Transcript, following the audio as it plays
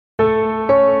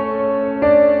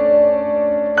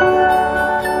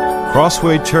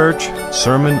Crossway Church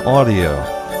Sermon Audio.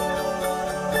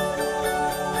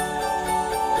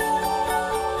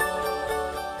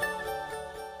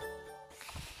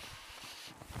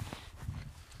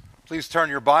 Please turn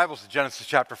your Bibles to Genesis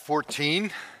chapter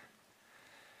 14.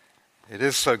 It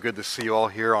is so good to see you all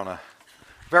here on a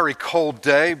very cold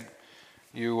day.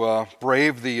 You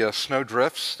braved the snow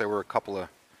drifts. There were a couple of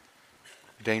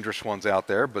dangerous ones out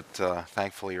there, but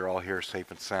thankfully you're all here safe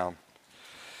and sound.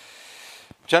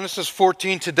 Genesis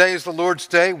 14, today is the Lord's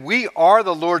day. We are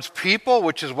the Lord's people,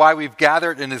 which is why we've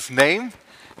gathered in His name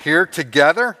here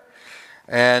together.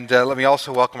 And let me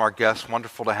also welcome our guests.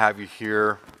 Wonderful to have you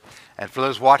here. And for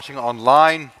those watching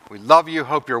online, we love you,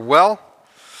 hope you're well.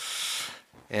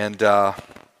 And we'll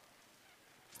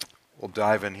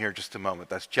dive in here in just a moment.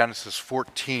 That's Genesis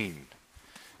 14.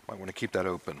 Might want to keep that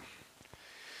open.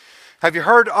 Have you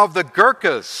heard of the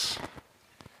Gurkhas?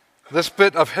 This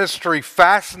bit of history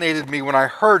fascinated me when I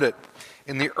heard it.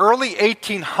 In the early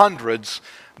 1800s,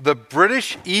 the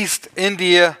British East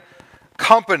India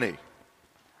Company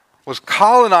was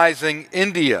colonizing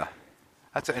India.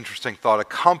 That's an interesting thought, a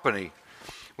company.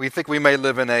 We think we may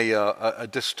live in a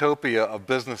dystopia of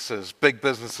businesses, big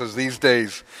businesses these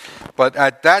days. But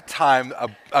at that time,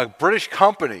 a British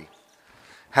company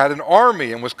had an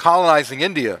army and was colonizing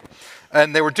India.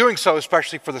 And they were doing so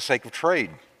especially for the sake of trade.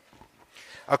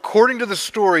 According to the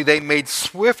story, they made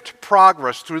swift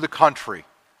progress through the country,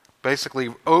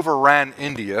 basically overran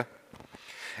India.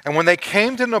 And when they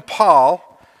came to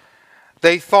Nepal,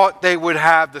 they thought they would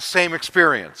have the same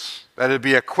experience, that it would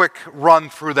be a quick run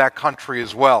through that country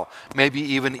as well, maybe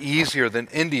even easier than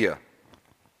India.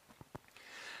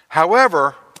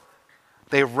 However,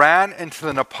 they ran into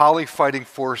the Nepali fighting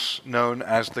force known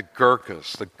as the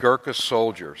Gurkhas, the Gurkha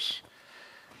soldiers.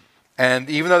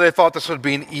 And even though they thought this would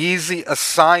be an easy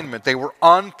assignment, they were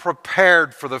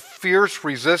unprepared for the fierce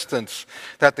resistance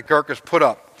that the Gurkhas put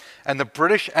up. And the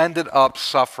British ended up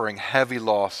suffering heavy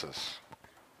losses.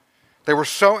 They were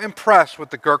so impressed with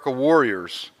the Gurkha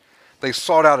warriors, they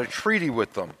sought out a treaty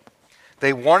with them.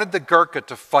 They wanted the Gurkha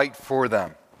to fight for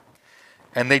them.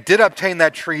 And they did obtain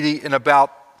that treaty in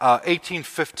about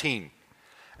 1815.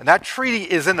 And that treaty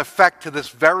is in effect to this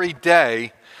very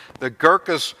day. The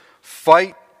Gurkhas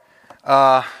fight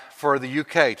for the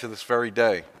UK to this very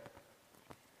day.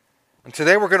 And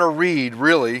today we're going to read,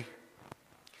 really,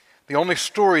 the only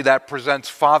story that presents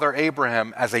Father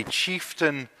Abraham as a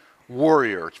chieftain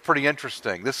warrior. It's pretty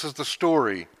interesting. This is the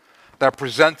story that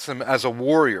presents him as a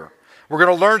warrior. We're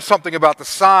going to learn something about the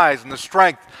size and the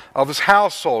strength of his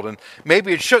household. And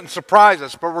maybe it shouldn't surprise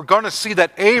us, but we're going to see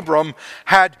that Abram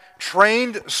had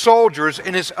trained soldiers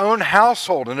in his own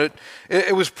household. And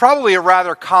it was probably a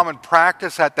rather common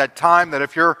practice at that time that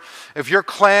if your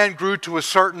clan grew to a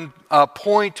certain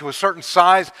point, to a certain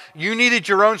size, you needed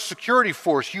your own security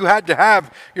force. You had to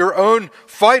have your own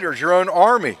fighters, your own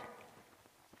army.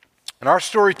 And our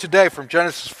story today from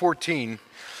Genesis 14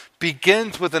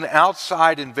 begins with an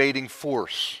outside invading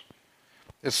force.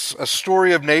 It's a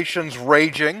story of nations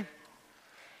raging,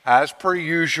 as per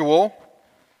usual.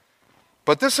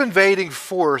 But this invading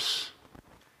force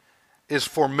is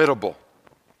formidable.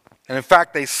 And in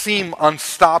fact, they seem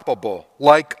unstoppable,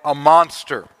 like a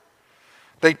monster.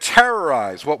 They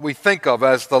terrorize what we think of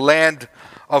as the land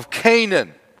of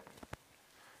Canaan.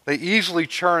 They easily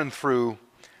churn through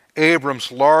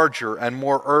Abram's larger and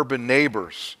more urban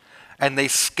neighbors, and they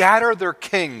scatter their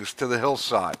kings to the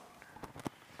hillside.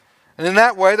 And in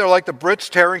that way, they're like the Brits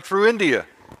tearing through India.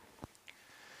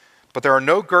 But there are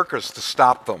no Gurkhas to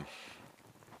stop them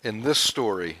in this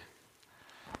story.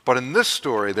 But in this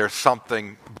story, there's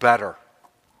something better.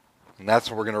 And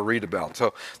that's what we're going to read about.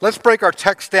 So let's break our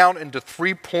text down into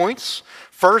 3 points.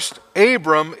 First,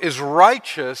 Abram is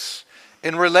righteous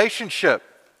in relationship.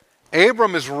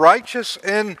 Abram is righteous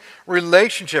in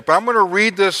relationship. I'm going to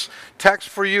read this text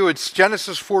for you. It's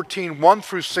Genesis 14, 1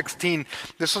 through 16.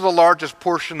 This is the largest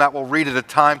portion that we'll read at a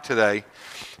time today.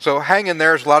 So hang in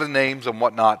there. There's a lot of names and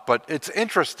whatnot, but it's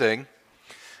interesting.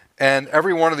 And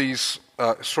every one of these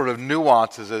sort of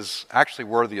nuances is actually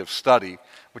worthy of study,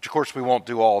 which of course we won't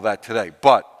do all of that today.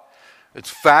 But it's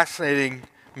fascinating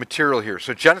material here.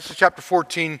 So Genesis chapter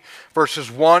 14,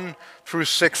 verses 1 through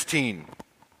 16.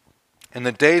 In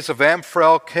the days of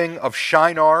Amphrael, king of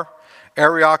Shinar,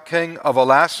 Arioch, king of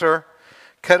Elasar,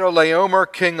 Chedorlaomer,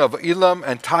 king of Elam,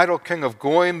 and Tidal, king of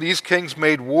Goyim, these kings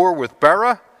made war with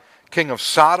Bera, king of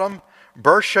Sodom,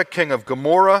 Bersha, king of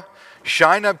Gomorrah,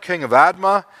 Shinab, king of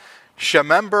Admah,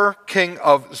 Shemember, king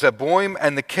of Zeboim,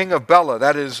 and the king of Bela,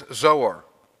 that is Zoar.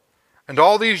 And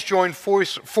all these joined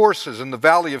forces in the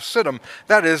valley of Siddim,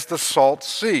 that is the Salt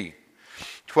Sea.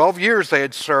 12 years they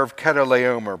had served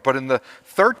Chedorlaomer, but in the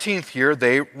 13th year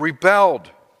they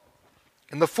rebelled.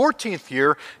 In the 14th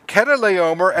year,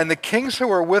 Chedorlaomer and the kings who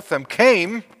were with him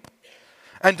came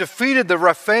and defeated the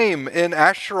Rephaim in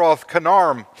Asheroth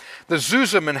Canarm, the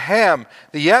Zuzim in Ham,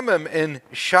 the Yemim in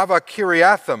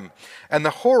Shavakiriathim, and the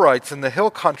Horites in the hill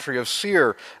country of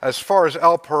Seir, as far as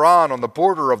El Paran on the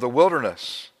border of the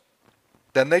wilderness.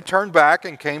 Then they turned back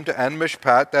and came to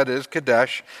En-Mishpat, that is,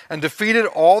 Kadesh, and defeated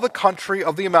all the country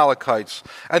of the Amalekites,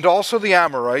 and also the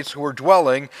Amorites who were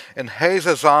dwelling in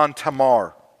Hazazon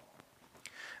Tamar.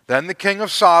 Then the king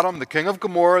of Sodom, the king of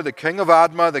Gomorrah, the king of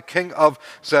Admah, the king of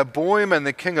Zeboim, and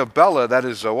the king of Bela, that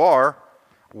is Zoar,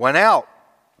 went out.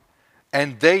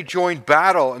 And they joined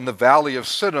battle in the valley of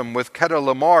Siddim with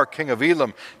Chedorlaomer, king of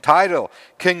Elam, Tidal,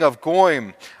 king of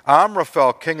Goim,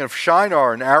 Amraphel, king of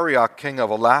Shinar, and Arioch, king of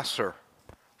Elasar.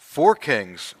 4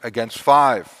 kings against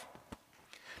 5.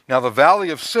 Now the valley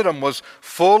of Siddim was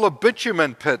full of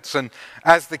bitumen pits, and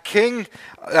as the kings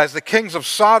of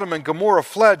Sodom and Gomorrah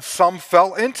fled, some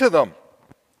fell into them,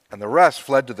 and the rest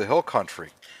fled to the hill country.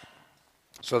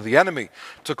 So the enemy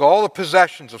took all the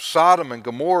possessions of Sodom and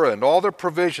Gomorrah and all their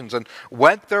provisions and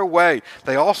went their way.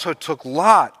 They also took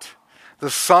Lot, the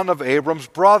son of Abram's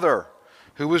brother,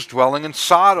 who was dwelling in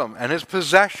Sodom, and his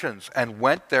possessions, and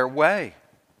went their way.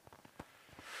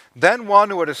 Then one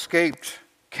who had escaped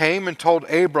came and told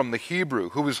Abram the Hebrew,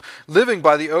 who was living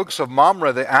by the oaks of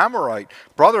Mamre the Amorite,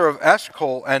 brother of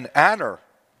Eshcol and Aner.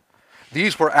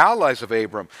 These were allies of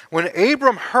Abram. When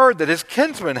Abram heard that his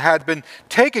kinsman had been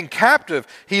taken captive,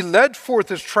 he led forth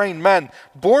his trained men,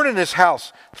 born in his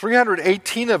house,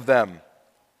 318 of them,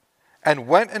 and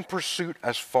went in pursuit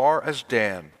as far as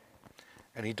Dan.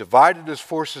 And he divided his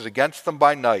forces against them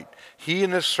by night, he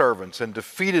and his servants, and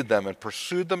defeated them and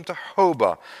pursued them to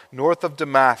Hobah, north of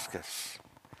Damascus.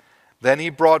 Then he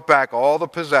brought back all the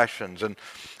possessions, and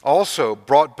also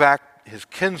brought back his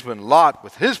kinsman Lot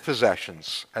with his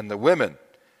possessions, and the women,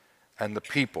 and the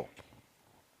people.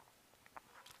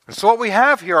 And so what we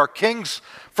have here are kings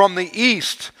from the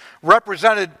east,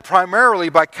 represented primarily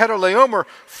by Chedorlaomer,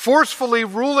 forcefully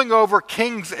ruling over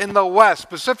kings in the west,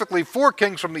 specifically 4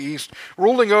 kings from the east,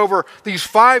 ruling over these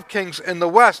 5 kings in the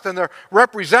west. And the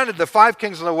 5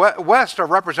 kings in the west are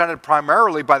represented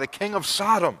primarily by the king of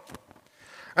Sodom.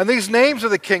 And these names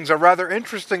of the kings are rather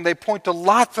interesting. They point to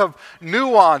lots of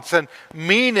nuance and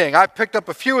meaning. I picked up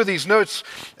a few of these notes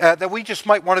that we just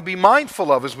might want to be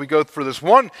mindful of as we go through this.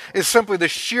 One is simply the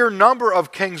sheer number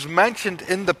of kings mentioned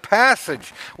in the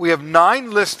passage. We have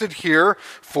 9 listed here,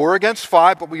 4 against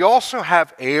 5, but we also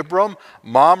have Abram,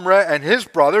 Mamre, and his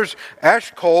brothers,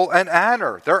 Eshcol and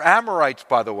Aner. They're Amorites,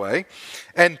 by the way.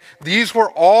 And these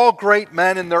were all great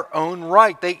men in their own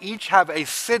right. They each have a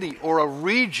city or a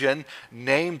region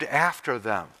named after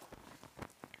them.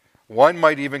 One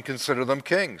might even consider them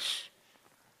kings.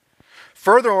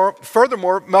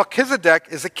 Furthermore, Melchizedek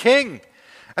is a king.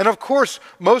 And of course,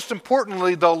 most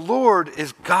importantly, the Lord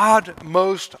is God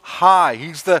Most High.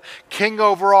 He's the king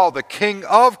over all, the King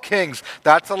of kings.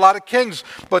 That's a lot of kings.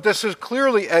 But this is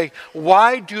clearly a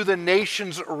why do the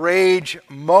nations rage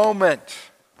moment.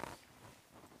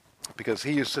 Because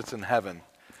he who sits in heaven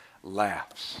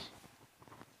laughs.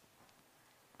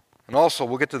 And also,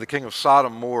 we'll get to the king of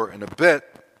Sodom more in a bit.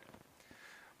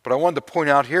 But I wanted to point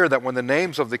out here that when the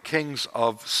names of the kings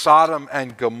of Sodom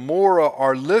and Gomorrah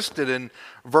are listed in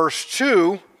verse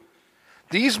 2,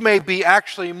 these may be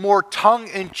actually more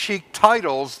tongue-in-cheek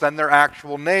titles than their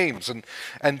actual names.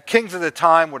 And kings at the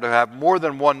time would have more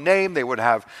than one name. They would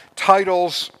have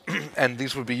titles, and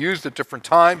these would be used at different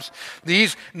times.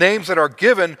 These names that are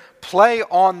given play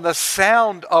on the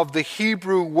sound of the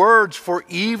Hebrew words for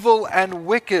evil and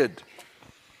wicked.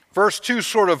 Verse 2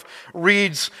 sort of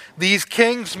reads, these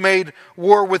kings made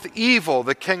war with evil,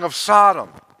 the king of Sodom,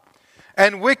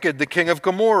 and wicked, the king of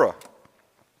Gomorrah.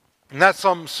 And that's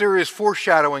some serious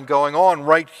foreshadowing going on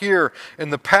right here in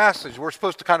the passage. We're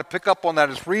supposed to kind of pick up on that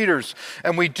as readers.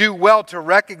 And we do well to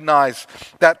recognize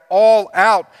that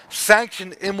all-out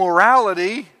sanctioned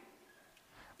immorality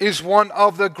is one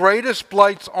of the greatest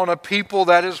blights on a people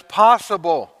that is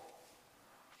possible.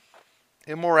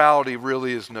 Immorality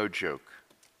really is no joke.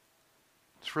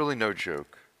 It's really no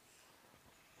joke.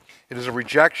 It is a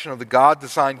rejection of the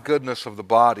God-designed goodness of the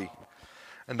body.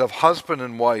 And of husband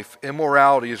and wife.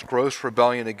 Immorality is gross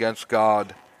rebellion against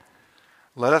God.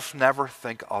 Let us never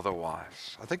think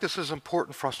otherwise. I think this is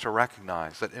important for us to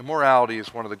recognize that immorality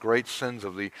is one of the great sins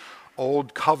of the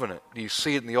Old Covenant. You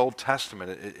see it in the Old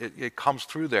Testament. It comes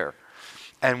through there.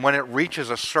 And when it reaches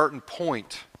a certain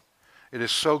point, it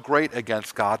is so great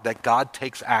against God that God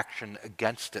takes action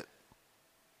against it.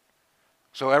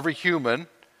 So every human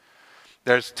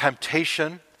There's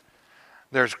temptation.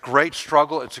 There's great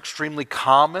struggle. It's extremely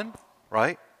common,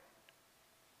 right?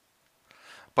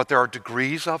 But there are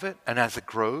degrees of it, and as it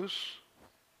grows,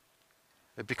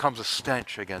 it becomes a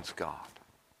stench against God.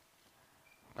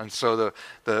 And so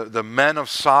the men of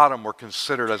Sodom were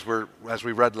considered, as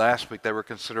we read last week, they were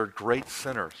considered great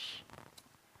sinners.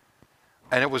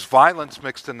 And it was violence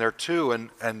mixed in there too,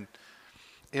 and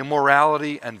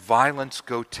immorality and violence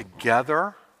go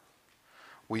together.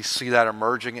 We see that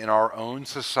emerging in our own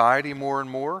society more and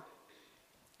more.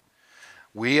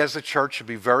 We as a church should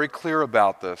be very clear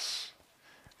about this.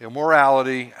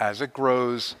 Immorality, as it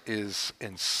grows, is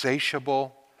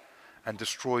insatiable and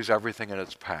destroys everything in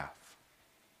its path.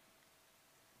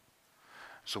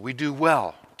 So we do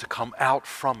well to come out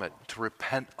from it, to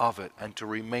repent of it, and to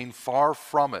remain far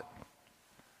from it.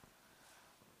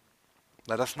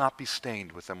 Let us not be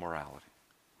stained with immorality.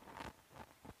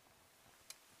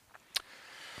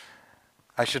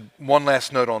 One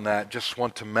last note on that, just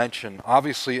want to mention,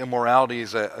 obviously immorality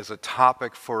is a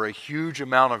topic for a huge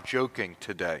amount of joking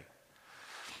today.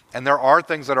 And there are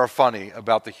things that are funny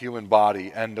about the human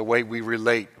body and the way we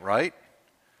relate, right?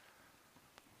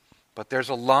 But there's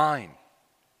a line.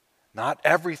 Not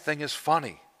everything is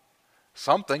funny.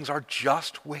 Some things are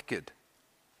just wicked.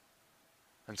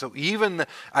 And so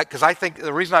because I think,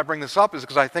 the reason I bring this up is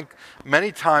because I think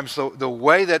many times the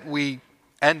way that we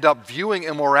end up viewing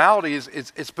immorality is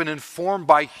it's been informed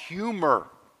by humor.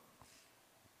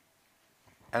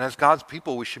 And as God's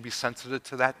people, we should be sensitive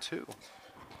to that too.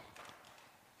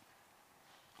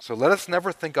 So let us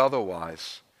never think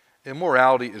otherwise.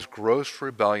 Immorality is gross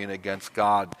rebellion against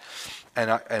God.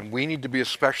 And we need to be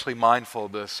especially mindful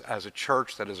of this as a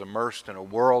church that is immersed in a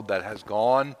world that has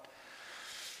gone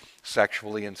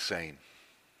sexually insane.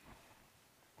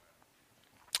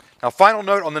 Now, final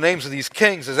note on the names of these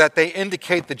kings is that they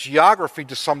indicate the geography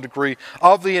to some degree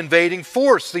of the invading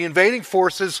force. The invading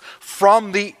force is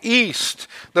from the east.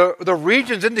 The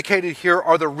regions indicated here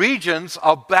are the regions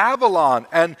of Babylon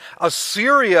and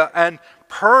Assyria and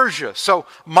Persia. So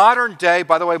modern day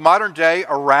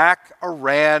Iraq,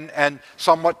 Iran, and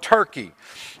somewhat Turkey.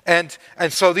 And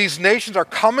so these nations are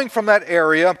coming from that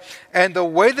area, and the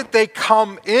way that they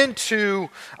come into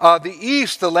the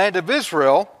east, the land of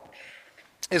Israel,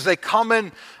 is they come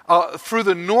in through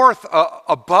the north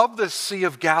above the Sea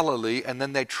of Galilee, and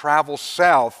then they travel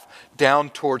south down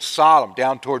toward Sodom,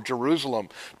 down toward Jerusalem,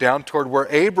 down toward where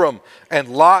Abram and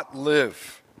Lot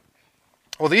live.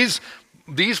 Well, these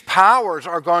powers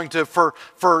are going to,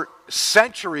 for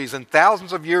centuries and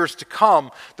thousands of years to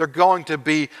come, they're going to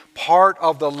be part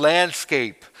of the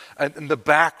landscape and the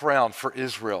background for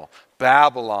Israel.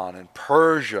 Babylon and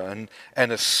Persia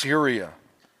and Assyria.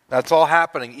 That's all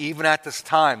happening even at this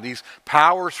time. These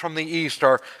powers from the east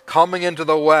are coming into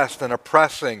the west and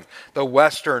oppressing the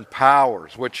western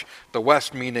powers, which the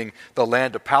west meaning the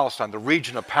land of Palestine, the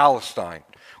region of Palestine,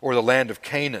 or the land of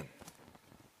Canaan.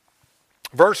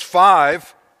 Verse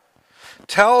 5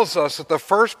 tells us that the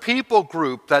first people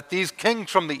group, that these kings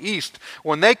from the east,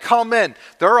 when they come in,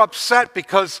 they're upset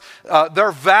because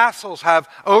their vassals have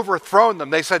overthrown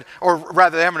them. They said, or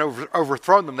rather they haven't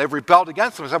overthrown them, they've rebelled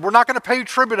against them and said, we're not going to pay you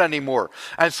tribute anymore.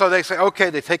 And so they say,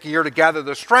 okay, they take a year to gather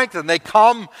their strength, and they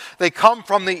come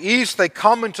from the east, they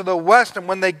come into the west, and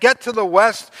when they get to the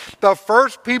west, the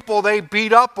first people they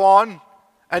beat up on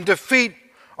and defeat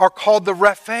are called the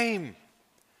Rephaim.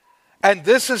 And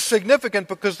this is significant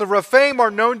because the Rephaim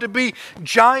are known to be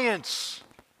giants.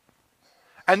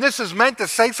 And this is meant to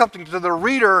say something to the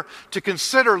reader to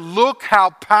consider. Look how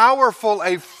powerful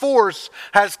a force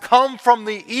has come from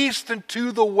the east and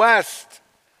to the west.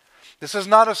 This is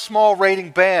not a small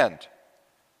raiding band.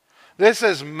 This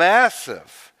is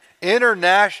massive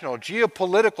international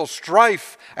geopolitical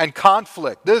strife and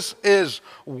conflict. This is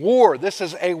war. This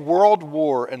is a world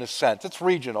war in a sense. It's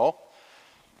regional,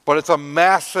 but it's a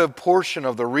massive portion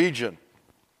of the region.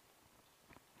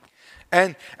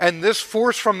 And this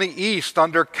force from the east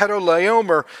under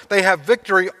Chedorlaomer, they have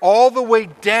victory all the way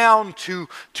down to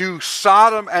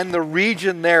Sodom and the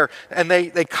region there. And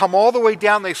they come all the way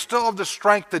down. They still have the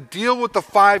strength to deal with the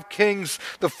five kings,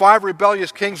 the five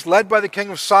rebellious kings led by the king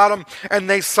of Sodom. And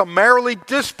they summarily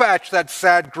dispatch that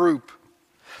sad group.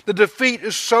 The defeat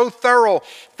is so thorough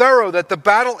that the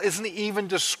battle isn't even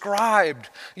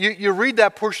described. You read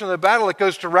that portion of the battle, it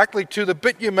goes directly to the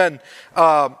bitumen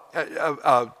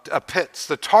pits,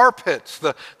 the tar pits,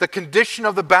 the condition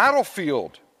of the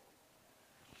battlefield.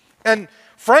 And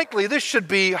Frankly, this should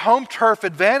be home turf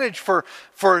advantage for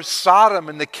Sodom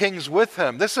and the kings with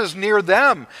him. This is near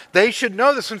them. They should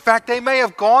know this. In fact, they may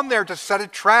have gone there to set a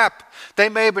trap. They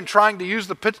may have been trying to use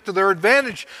the pits to their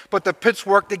advantage, but the pits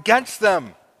worked against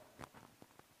them.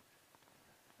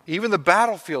 Even the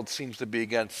battlefield seems to be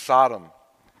against Sodom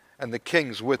and the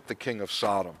kings with the king of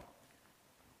Sodom.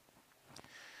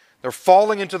 They're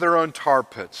falling into their own tar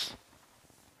pits.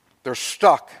 They're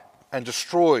stuck and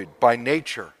destroyed by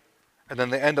nature. And then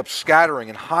they end up scattering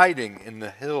and hiding in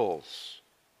the hills.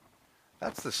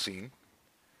 That's the scene.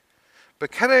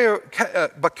 But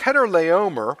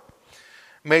Chedorlaomer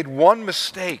made one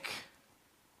mistake.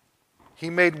 He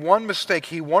made one mistake.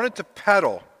 He wanted to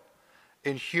peddle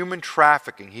in human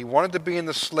trafficking. He wanted to be in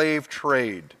the slave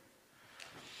trade.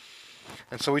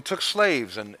 And so he took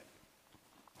slaves, and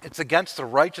it's against the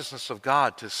righteousness of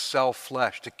God to sell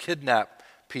flesh, to kidnap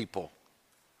people,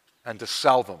 and to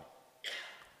sell them.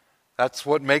 That's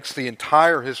what makes the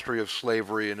entire history of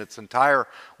slavery and its entire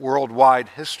worldwide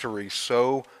history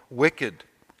so wicked.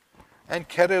 And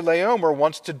Chedorlaomer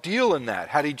wants to deal in that.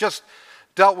 Had he just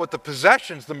dealt with the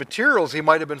possessions, the materials, he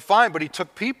might have been fine, but he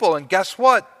took people, and guess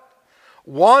what?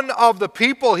 One of the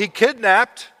people he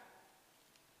kidnapped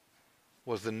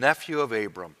was the nephew of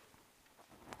Abram.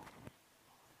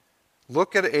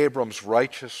 Look at Abram's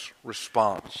righteous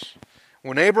response.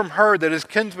 When Abram heard that his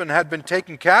kinsman had been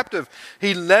taken captive,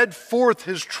 he led forth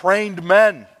his trained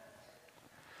men.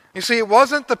 You see, it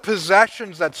wasn't the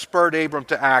possessions that spurred Abram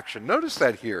to action. Notice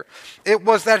that here. It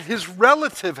was that his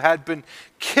relative had been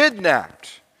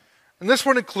kidnapped. And this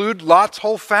would include Lot's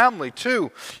whole family,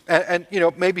 too. And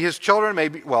maybe his children,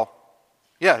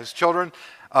 his children.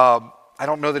 I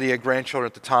don't know that he had grandchildren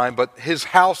at the time, but his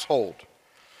household.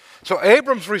 So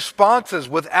Abram's response is,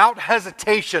 without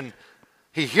hesitation,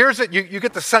 he hears it. You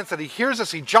get the sense that he hears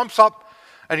this. He jumps up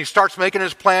and he starts making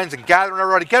his plans and gathering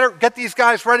everybody. Get these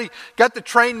guys ready. Get the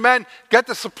trained men. Get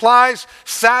the supplies.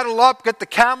 Saddle up. Get the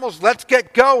camels. Let's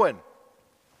get going.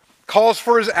 Calls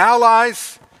for his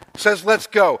allies. Says, let's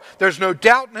go. There's no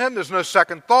doubt in him. There's no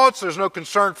second thoughts. There's no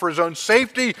concern for his own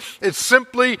safety. It's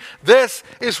simply, this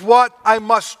is what I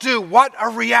must do. What a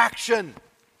reaction.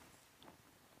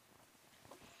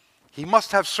 He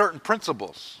must have certain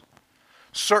principles,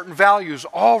 certain values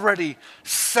already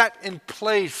set in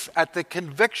place at the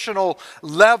convictional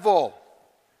level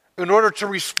in order to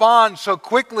respond so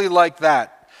quickly like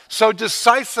that, so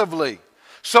decisively,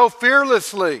 so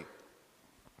fearlessly,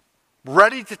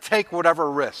 ready to take whatever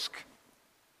risk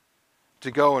to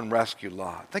go and rescue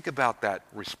Lot. Think about that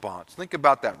response. Think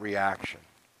about that reaction.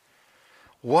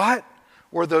 What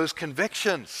were those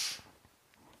convictions?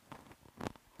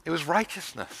 It was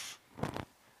righteousness.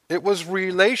 It was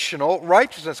relational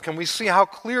righteousness. Can we see how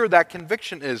clear that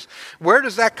conviction is? Where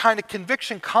does that kind of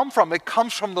conviction come from? It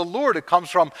comes from the Lord. It comes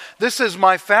from, this is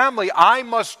my family. I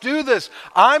must do this.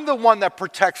 I'm the one that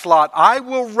protects Lot. I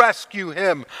will rescue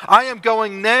him. I am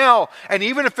going now. And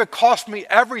even if it costs me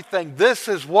everything, this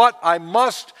is what I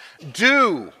must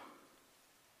do.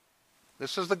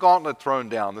 This is the gauntlet thrown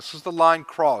down. This is the line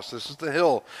crossed. This is the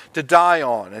hill to die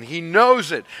on. And he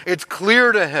knows it. It's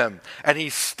clear to him. And he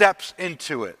steps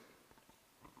into it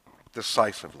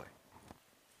decisively.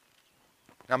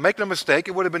 Now, make no mistake,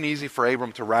 it would have been easy for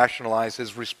Abram to rationalize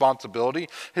his responsibility,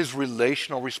 his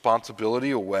relational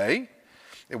responsibility away.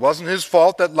 It wasn't his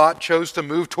fault that Lot chose to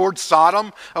move towards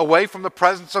Sodom, away from the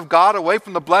presence of God, away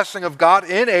from the blessing of God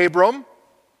in Abram.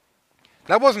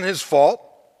 That wasn't his fault.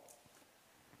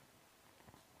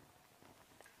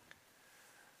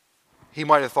 He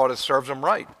might have thought it serves him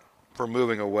right for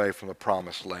moving away from the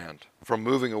promised land, from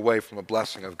moving away from the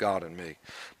blessing of God in me.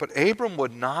 But Abram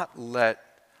would not let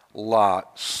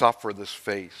Lot suffer this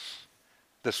fate,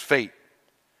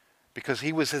 because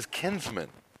he was his kinsman.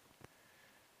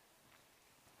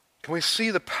 Can we see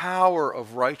the power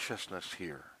of righteousness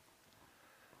here?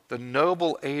 The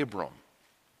noble Abram,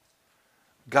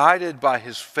 guided by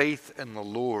his faith in the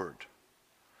Lord,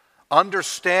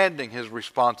 understanding his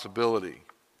responsibility,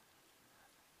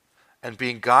 and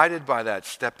being guided by that,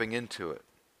 stepping into it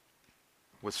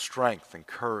with strength and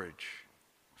courage,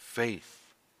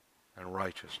 faith and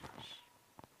righteousness.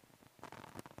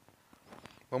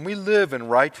 When we live in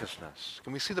righteousness,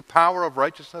 can we see the power of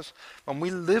righteousness? When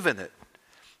we live in it,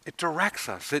 it directs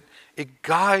us, it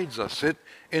guides us, it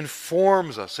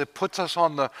informs us, it puts us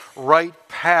on the right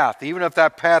path, even if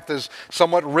that path is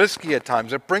somewhat risky at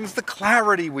times. It brings the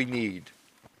clarity we need.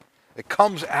 It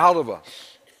comes out of us.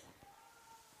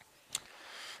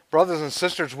 Brothers and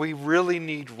sisters, we really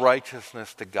need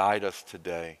righteousness to guide us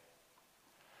today.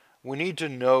 We need to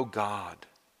know God.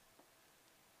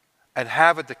 and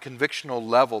have at the convictional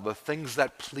level the things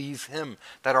that please Him,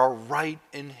 that are right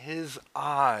in His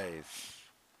eyes.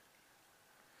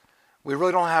 We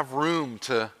really don't have room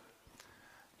to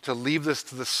leave this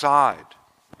to the side.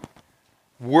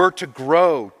 We're to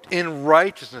grow in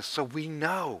righteousness so we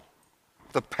know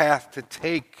the path to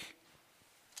take.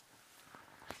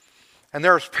 And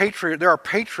there are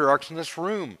patriarchs in this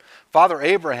room. Father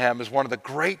Abraham is one of the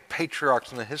great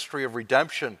patriarchs in the history of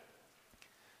redemption.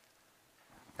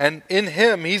 And in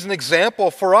him, he's an example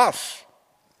for us.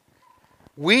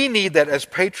 We need that as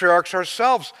patriarchs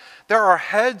ourselves. There are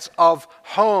heads of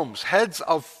homes, heads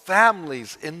of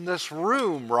families in this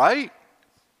room, right?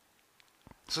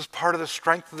 This is part of the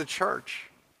strength of the church.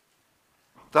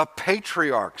 The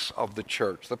patriarchs of the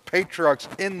church, the patriarchs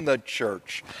in the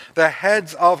church, the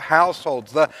heads of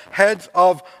households, the heads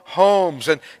of homes.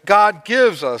 And God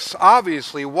gives us,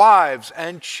 obviously, wives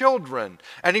and children.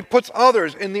 And He puts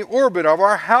others in the orbit of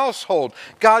our household.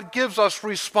 God gives us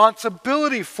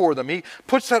responsibility for them. He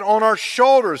puts that on our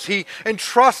shoulders. He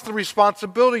entrusts the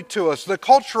responsibility to us. The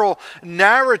cultural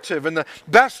narrative and the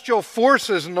bestial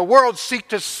forces in the world seek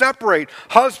to separate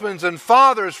husbands and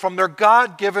fathers from their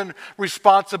God-given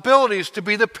responsibilities to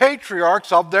be the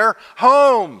patriarchs of their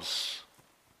homes.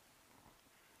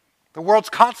 The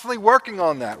world's constantly working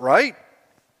on that, right?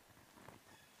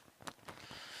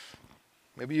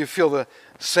 Maybe you feel the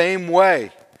same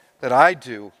way that I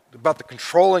do about the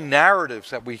controlling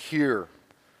narratives that we hear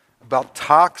about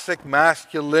toxic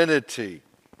masculinity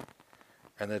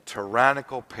and the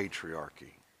tyrannical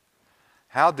patriarchy.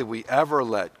 How did we ever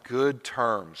let good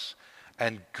terms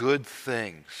and good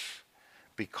things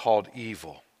be called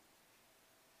evil?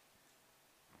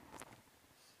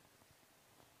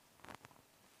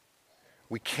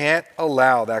 We can't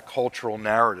allow that cultural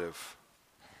narrative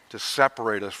to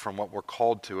separate us from what we're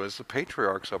called to as the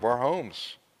patriarchs of our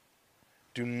homes.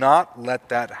 Do not let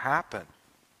that happen.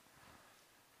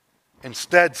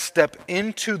 Instead, step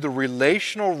into the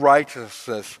relational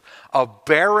righteousness of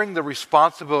bearing the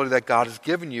responsibility that God has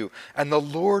given you, and the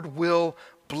Lord will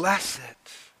bless it.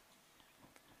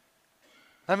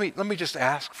 Let me just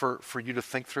ask for you to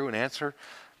think through and answer.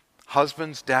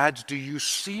 Husbands, dads, do you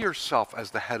see yourself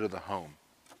as the head of the home?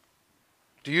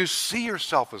 Do you see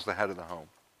yourself as the head of the home?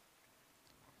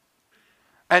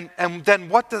 And then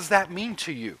what does that mean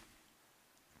to you?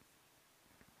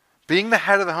 Being the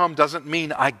head of the home doesn't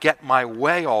mean I get my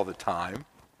way all the time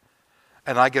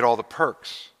and I get all the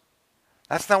perks.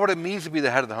 That's not what it means to be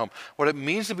the head of the home. What it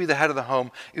means to be the head of the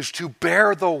home is to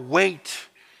bear the weight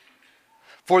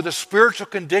for the spiritual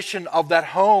condition of that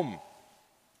home.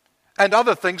 And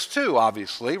other things too,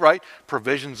 obviously, right?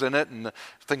 Provisions in it and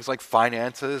things like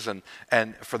finances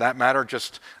and for that matter,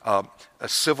 just a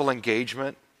civil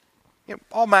engagement. You know,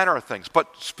 all manner of things. But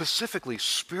specifically,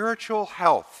 spiritual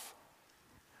health.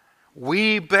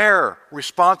 We bear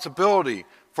responsibility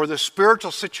for the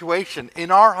spiritual situation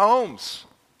in our homes.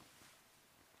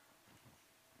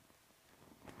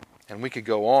 And we could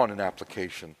go on in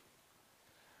application.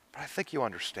 But I think you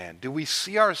understand. Do we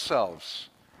see ourselves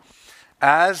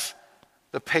as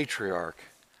the patriarch?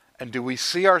 And do we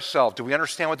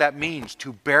understand what that means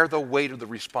to bear the weight of the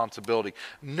responsibility,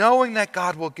 knowing that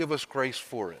God will give us grace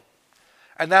for it,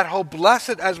 and that He'll bless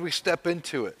it as we step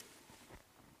into it,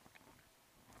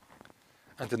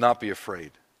 and to not be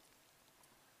afraid,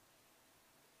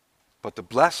 but to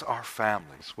bless our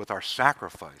families with our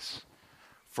sacrifice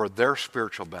for their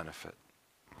spiritual benefit.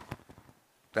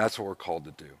 That's what we're called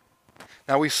to do.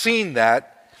 Now we've seen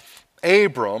that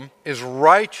Abram is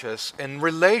righteous in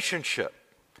relationship.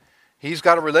 He's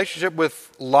got a relationship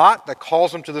with Lot that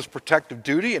calls him to this protective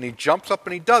duty, and he jumps up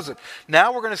and he does it.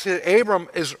 Now we're going to see that Abram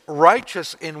is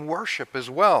righteous in worship as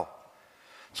well.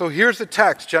 So here's the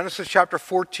text, Genesis chapter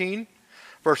 14,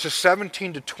 verses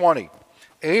 17 to 20.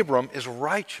 Abram is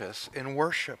righteous in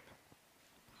worship.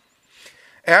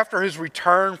 After his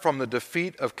return from the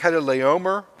defeat of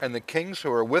Chedorlaomer and the kings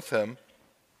who were with him,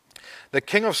 the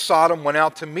king of Sodom went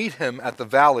out to meet him at the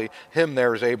valley, him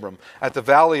there is Abram, at the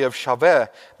valley of Shaveh,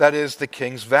 that is the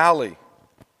king's valley.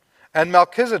 And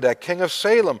Melchizedek, king of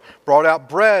Salem, brought out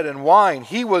bread and wine.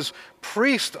 He was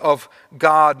priest of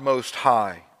God Most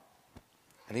High.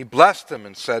 And he blessed him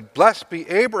and said, "Blessed be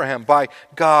Abraham by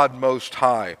God Most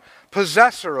High,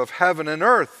 possessor of heaven and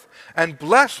earth. And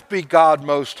blessed be God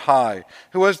Most High,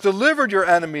 who has delivered your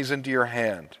enemies into your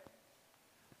hand."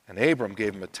 And Abram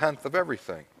gave him a tenth of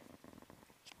everything.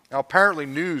 Now apparently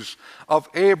news of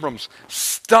Abram's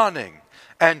stunning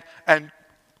and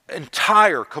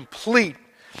entire, complete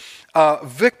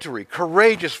victory,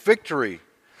 courageous victory,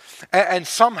 and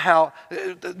somehow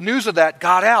the news of that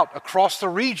got out across the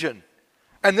region.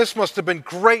 And this must have been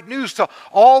great news to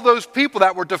all those people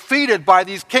that were defeated by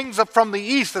these kings from the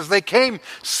east as they came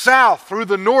south through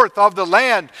the north of the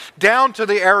land down to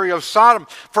the area of Sodom.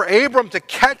 For Abram to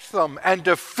catch them and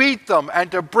defeat them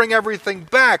and to bring everything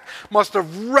back must have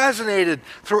resonated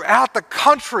throughout the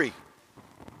country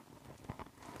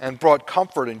and brought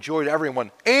comfort and joy to everyone.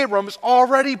 Abram is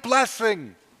already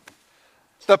blessing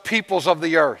the peoples of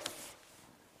the earth.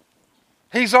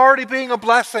 He's already being a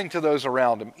blessing to those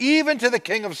around him, even to the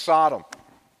king of Sodom.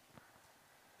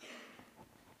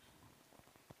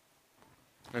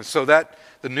 And so that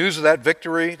the news of that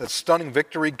victory, that stunning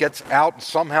victory, gets out, and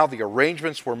somehow the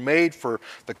arrangements were made for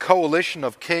the coalition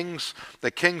of kings,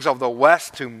 the kings of the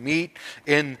west, to meet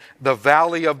in the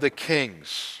Valley of the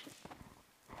Kings.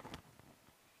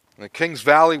 And the King's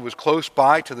Valley was close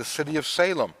by to the city of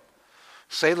Salem.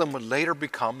 Salem would later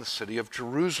become the city of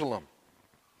Jerusalem.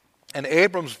 And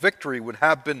Abram's victory would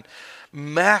have been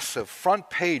massive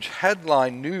front-page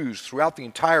headline news throughout the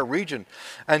entire region.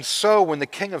 And so when the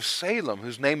king of Salem,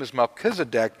 whose name is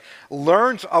Melchizedek,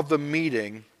 learns of the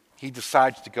meeting, he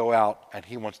decides to go out and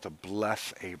he wants to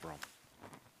bless Abram.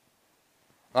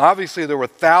 Obviously, there were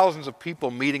thousands of people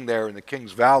meeting there in the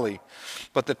King's Valley,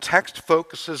 but the text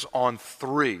focuses on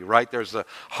three, right? There's the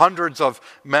hundreds of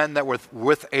men that were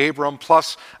with Abram,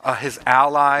 plus his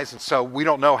allies, and so we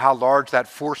don't know how large that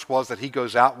force was that he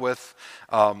goes out with.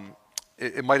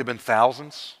 It might have been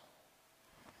thousands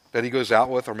that he goes out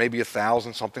with, or maybe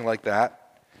 1,000, something like that.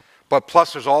 But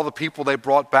plus there's all the people they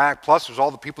brought back, plus there's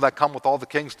all the people that come with all the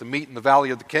kings to meet in the Valley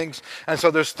of the Kings. And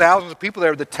so there's thousands of people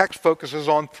there. The text focuses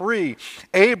on three: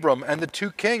 Abram and the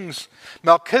two kings,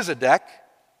 Melchizedek,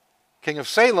 king of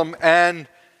Salem, and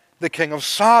the king of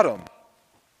Sodom.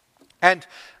 And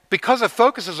because it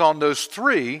focuses on those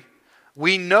three,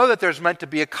 we know that there's meant to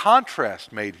be a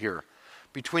contrast made here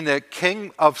between the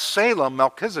king of Salem,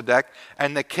 Melchizedek,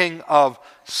 and the king of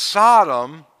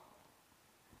Sodom,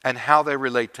 and how they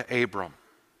relate to Abram.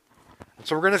 And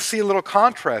so we're going to see a little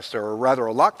contrast there, or rather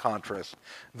a lot contrast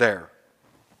there.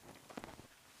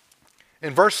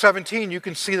 In verse 17, you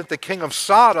can see that the king of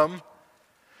Sodom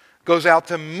goes out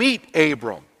to meet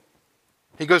Abram.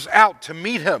 He goes out to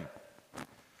meet him.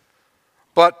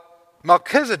 But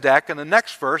Melchizedek, in the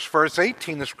next verse, verse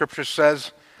 18, the scripture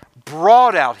says,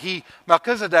 brought out.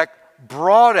 Melchizedek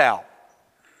brought out.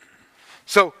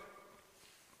 So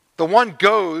the one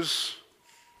goes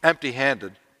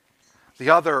empty-handed, the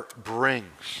other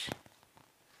brings.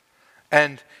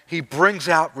 And he brings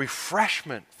out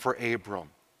refreshment for Abram,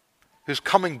 who's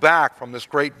coming back from this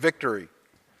great victory,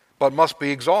 but must be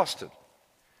exhausted.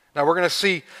 Now we're going to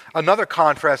see another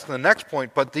contrast in the next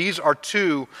point, but these are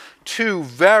two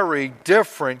very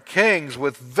different kings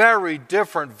with very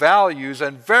different values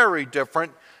and very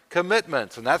different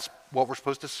commitments. And that's what we're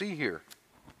supposed to see here.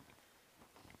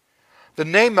 The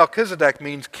name Melchizedek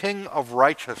means king of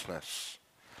righteousness.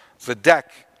 Zedek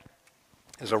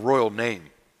is a royal name.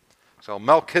 So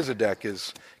Melchizedek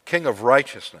is king of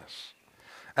righteousness.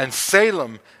 And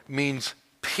Salem means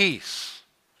peace.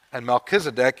 And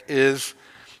Melchizedek is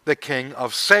the king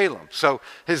of Salem. So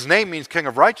his name means king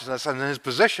of righteousness, and his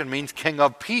position means king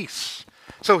of peace.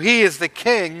 So he is the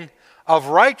king of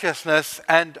righteousness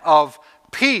and of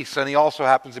peace. And he also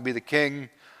happens to be the king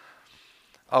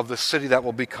of the city that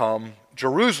will become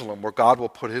Jerusalem, where God will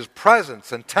put his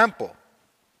presence and temple.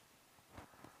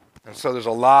 And so there's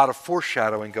a lot of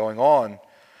foreshadowing going on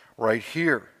right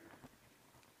here.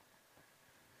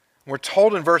 We're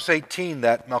told in verse 18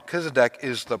 that Melchizedek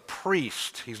is the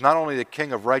priest. He's not only the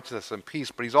king of righteousness and peace,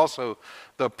 but he's also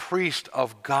the priest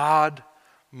of God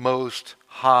Most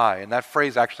High. And that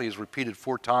phrase actually is repeated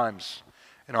 4 times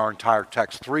in our entire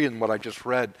text, 3 in what I just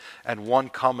read, and 1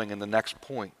 coming in the next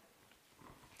point.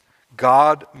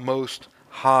 God Most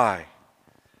High.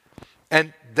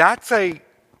 And that's a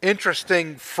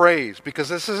interesting phrase, because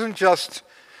this isn't just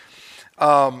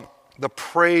the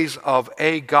praise of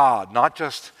a God, not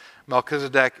just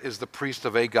Melchizedek is the priest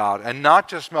of a God, and not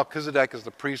just Melchizedek is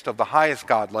the priest of the highest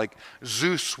God, like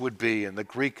Zeus would be in the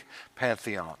Greek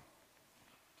pantheon.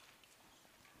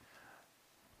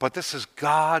 But this is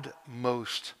God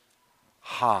Most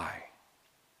High,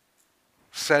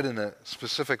 said in a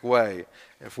specific way,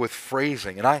 with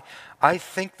phrasing. And I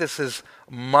think this is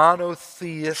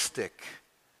monotheistic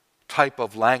type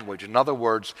of language. In other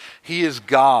words, he is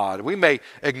God. We may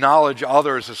acknowledge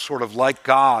others as sort of like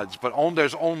gods, but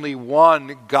there's only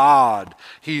one God.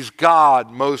 He's God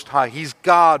Most High. He's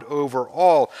God over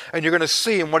all. And you're going to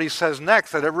see in what he says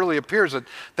next that it really appears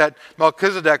that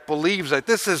Melchizedek believes that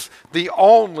this is the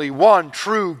only one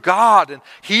true God, and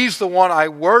he's the one I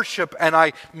worship and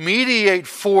I mediate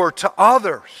for to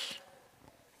others.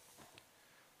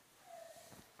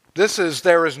 This is,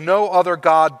 there is no other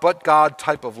God but God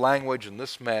type of language, and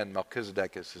this man,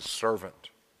 Melchizedek, is his servant.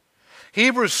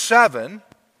 Hebrews 7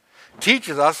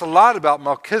 teaches us a lot about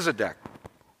Melchizedek.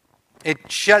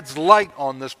 It sheds light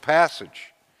on this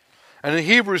passage. And in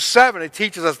Hebrews 7, it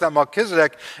teaches us that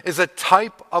Melchizedek is a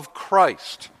type of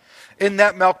Christ, in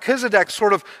that Melchizedek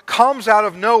sort of comes out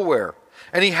of nowhere,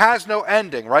 and he has no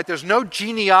ending, right? There's no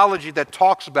genealogy that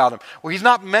talks about him, or he's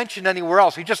not mentioned anywhere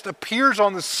else. He just appears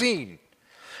on the scene.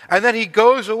 And then he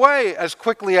goes away as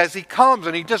quickly as he comes,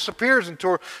 and he disappears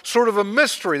into sort of a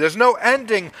mystery. There's no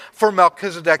ending for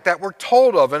Melchizedek that we're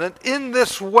told of. And in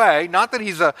this way, not that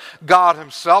he's a God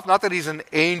himself, not that he's an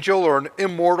angel or an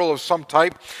immortal of some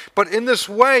type, but in this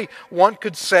way, one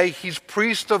could say he's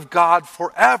priest of God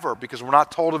forever, because we're not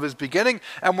told of his beginning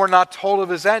and we're not told of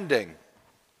his ending.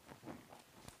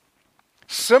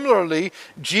 Similarly,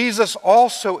 Jesus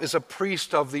also is a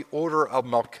priest of the order of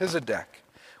Melchizedek,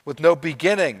 with no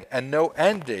beginning and no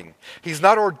ending. He's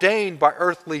not ordained by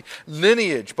earthly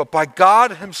lineage, but by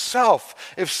God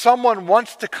himself. If someone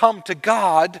wants to come to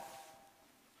God,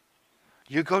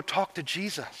 you go talk to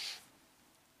Jesus,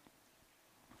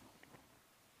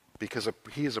 because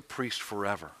he is a priest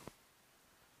forever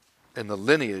in the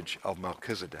lineage of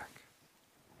Melchizedek.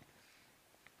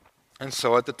 And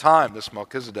so at the time, this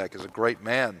Melchizedek is a great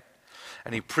man.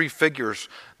 And he prefigures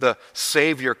the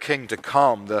Savior King to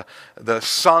come, the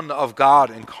Son of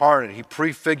God incarnate. He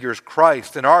prefigures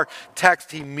Christ. In our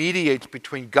text, he mediates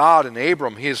between God and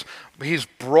Abram. He's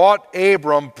brought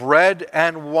Abram bread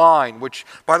and wine, which,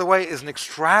 by the way, is an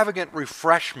extravagant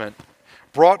refreshment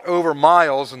brought over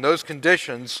miles in those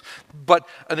conditions, but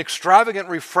an extravagant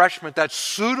refreshment that's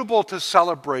suitable to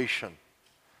celebration.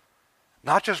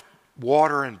 Not just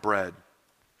water and bread,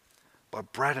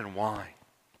 but bread and wine.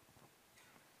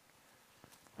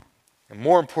 And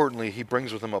more importantly, he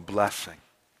brings with him a blessing.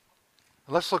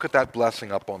 Let's look at that blessing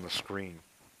up on the screen.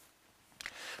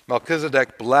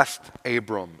 Melchizedek blessed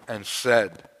Abram and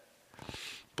said,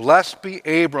 "Blessed be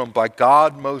Abram by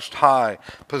God Most High,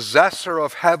 possessor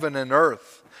of heaven and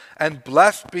earth, and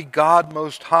blessed be God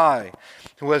Most High,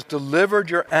 who has delivered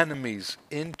your enemies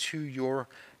into your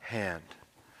hand."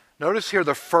 Notice here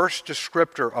the first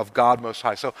descriptor of God Most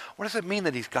High. So what does it mean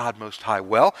that he's God Most High?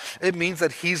 Well, it means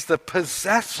that he's the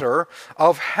possessor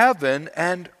of heaven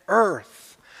and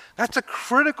earth. That's a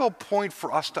critical point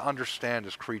for us to understand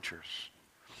as creatures.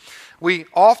 We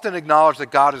often acknowledge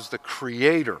that God is the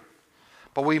creator,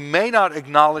 but we may not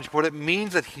acknowledge what it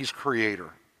means that he's creator.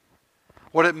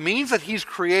 What it means that he's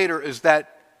creator is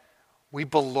that we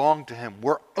belong to him.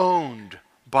 We're owned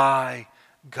by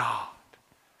God.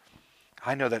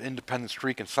 I know that independent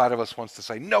streak inside of us wants to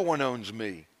say, no one owns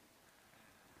me.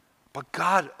 But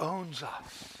God owns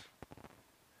us.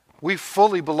 We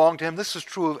fully belong to him. This is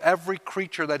true of every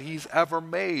creature that he's ever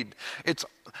made. It's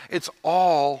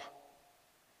all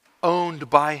owned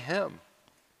by him.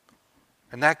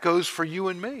 And that goes for you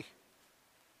and me.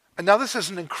 And now this is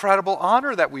an incredible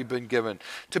honor that we've been given,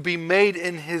 to be made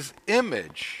in his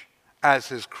image as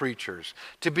his creatures,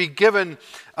 to be given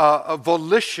a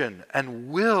volition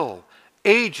and will,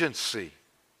 agency,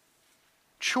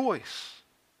 choice.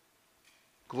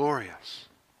 Glorious.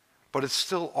 But it's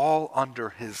still all under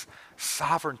his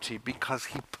sovereignty, because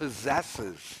he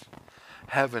possesses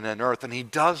heaven and earth, and he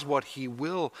does what he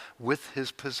will with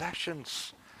his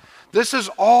possessions. This is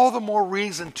all the more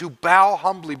reason to bow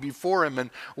humbly before him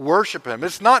and worship him.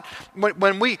 It's not,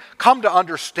 when we come to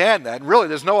understand that, and really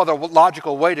there's no other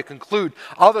logical way to conclude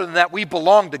other than that we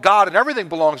belong to God and everything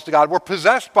belongs to God. We're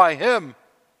possessed by him.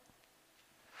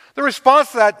 The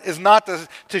response to that is not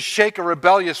to shake a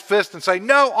rebellious fist and say,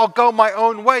 no, I'll go my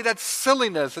own way. That's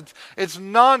silliness. It's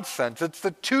nonsense. It's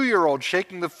the 2-year-old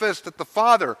shaking the fist at the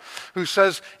father who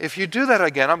says, if you do that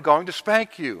again, I'm going to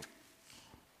spank you.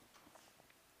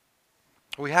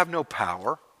 We have no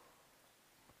power.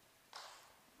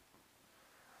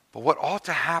 But what ought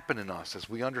to happen in us as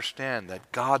we understand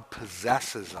that God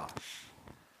possesses us,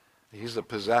 he's the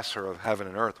possessor of heaven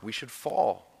and earth, we should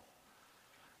fall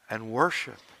and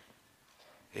worship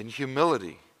in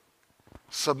humility,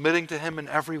 submitting to him in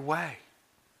every way,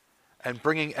 and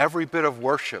bringing every bit of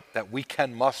worship that we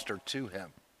can muster to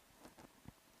him.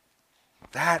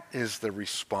 That is the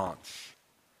response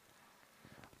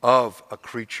of a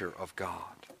creature of God.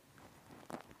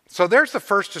 So there's the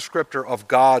first descriptor of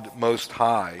God Most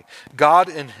High. God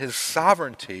in his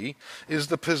sovereignty is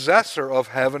the possessor of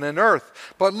heaven and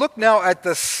earth. But look now at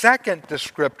the second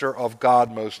descriptor of God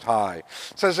Most High.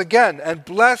 It says again, and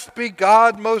blessed be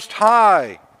God Most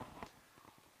High.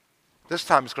 This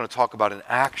time it's going to talk about an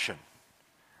action.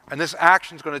 And this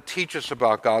action is going to teach us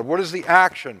about God. What is the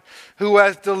action? Who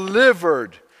has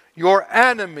delivered your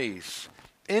enemies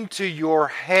into your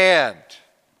hand.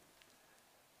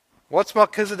 What's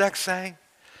Melchizedek saying?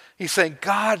 He's saying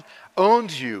God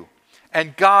owns you,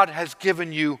 and God has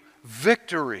given you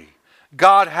victory.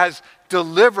 God has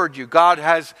delivered you. God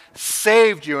has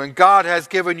saved you, and God has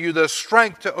given you the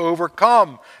strength to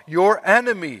overcome your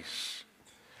enemies.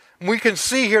 And we can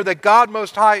see here that God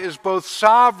Most High is both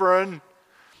sovereign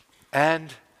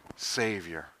and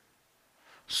Savior.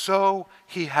 So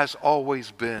He has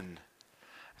always been.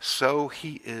 So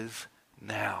He is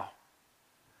now.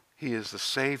 He is the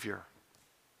Savior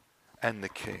and the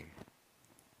King.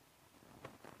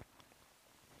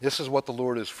 This is what the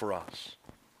Lord is for us.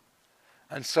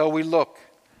 And so we look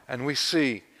and we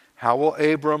see, how will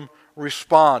Abram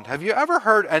respond? Have you ever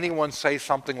heard anyone say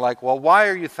something like, well, why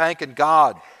are you thanking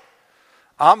God?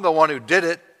 I'm the one who did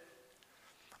it.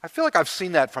 I feel like I've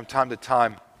seen that from time to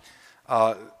time,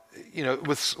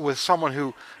 with someone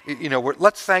who,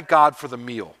 let's thank God for the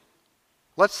meal.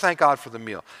 Let's thank God for the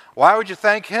meal. Why would you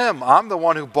thank Him? I'm the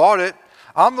one who bought it.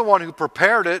 I'm the one who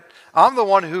prepared it. I'm the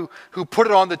one who put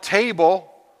it on the table.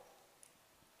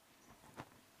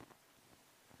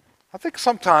 I think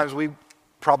sometimes we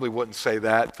probably wouldn't say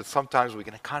that, but sometimes we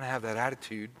can kind of have that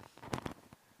attitude.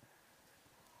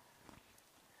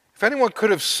 If anyone could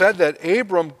have said that,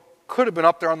 Abram could have been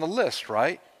up there on the list,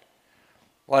 right?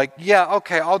 Like, yeah,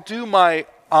 okay, I'll do my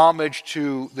homage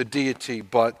to the deity,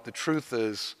 but the truth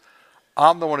is,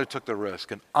 I'm the one who took the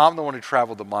risk, and I'm the one who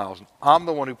traveled the miles, and I'm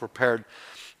the one who prepared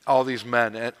all these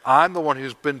men, and I'm the one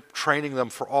who's been training them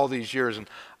for all these years, and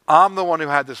I'm the one who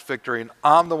had this victory, and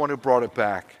I'm the one who brought it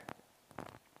back.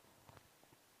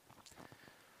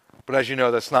 But as you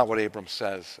know, that's not what Abram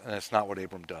says, and that's not what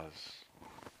Abram does.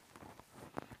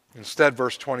 Instead,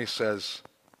 verse 20 says,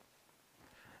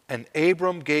 and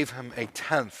Abram gave him a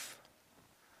tenth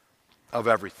of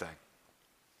everything.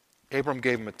 Abram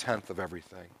gave him a tenth of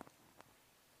everything.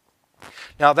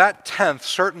 Now that tenth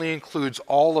certainly includes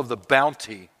all of the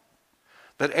bounty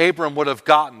that Abram would have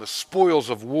gotten, the spoils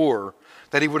of war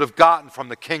that he would have gotten from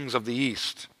the kings of the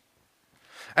east.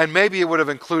 And maybe it would have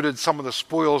included some of the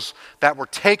spoils that were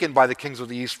taken by the kings of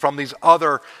the east from these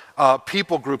other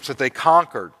people groups that they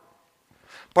conquered.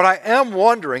 But I am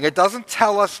wondering, it doesn't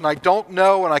tell us, and I don't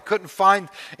know, and I couldn't find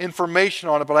information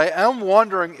on it, but I am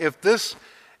wondering if this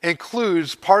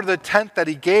includes, part of the tenth that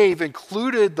he gave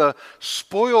included the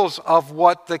spoils of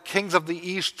what the kings of the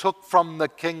east took from the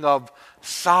king of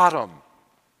Sodom.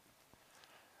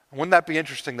 Wouldn't that be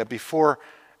interesting that before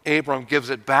Abram gives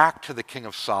it back to the king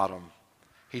of Sodom,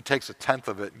 he takes a tenth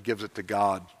of it and gives it to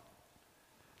God,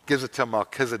 gives it to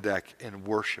Melchizedek in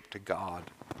worship to God.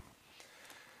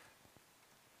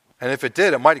 And if it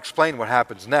did, it might explain what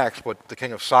happens next, what the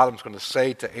king of Sodom is going to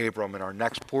say to Abram in our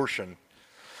next portion.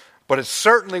 But it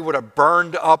certainly would have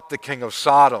burned up the king of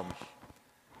Sodom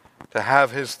to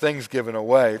have his things given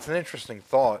away. It's an interesting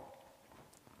thought.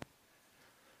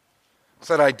 It's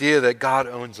that idea that God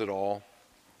owns it all.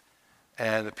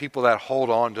 And the people that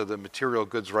hold on to the material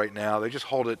goods right now, they just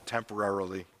hold it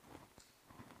temporarily.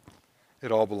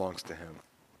 It all belongs to Him.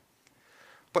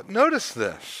 But notice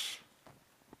this.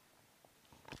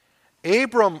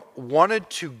 Abram wanted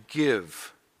to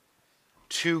give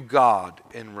to God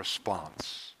in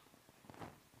response.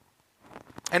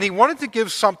 And he wanted to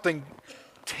give something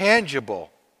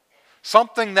tangible,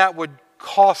 something that would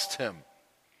cost him.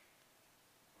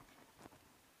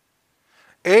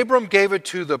 Abram gave it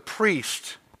to the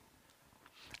priest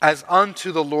as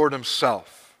unto the Lord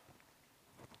Himself.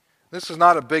 This is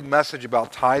not a big message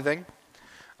about tithing.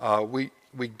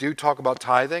 We do talk about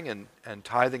tithing, and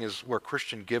tithing is where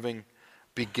Christian giving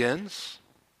begins.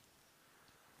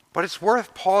 But it's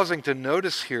worth pausing to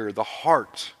notice here the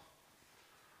heart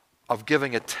of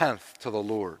giving a tenth to the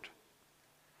Lord.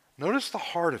 Notice the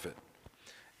heart of it.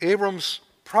 Abram's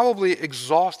probably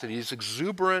exhausted. He's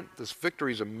exuberant. This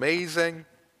victory is amazing.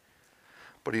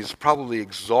 But he's probably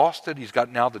exhausted. He's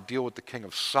got now to deal with the king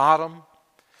of Sodom.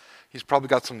 He's probably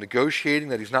got some negotiating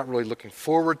that he's not really looking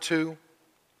forward to.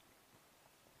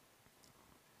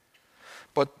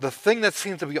 But the thing that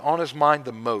seems to be on his mind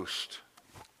the most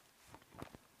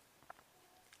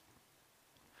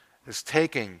is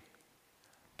taking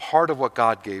part of what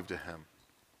God gave to him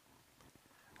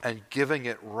and giving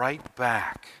it right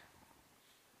back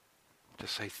to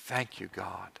say, thank you,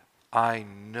 God. I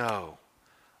know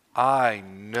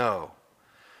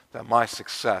that my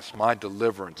success, my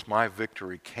deliverance, my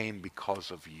victory came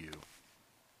because of you.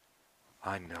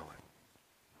 I know it.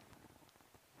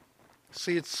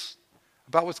 See, it's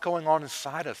about what's going on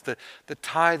inside us. The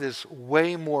tithe is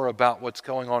way more about what's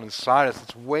going on inside us.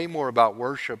 It's way more about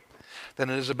worship than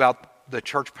it is about the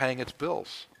church paying its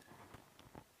bills.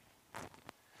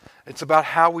 It's about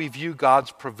how we view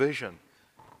God's provision.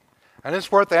 And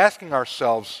it's worth asking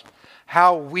ourselves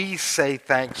how we say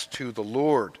thanks to the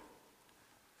Lord.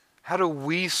 How do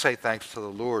we say thanks to the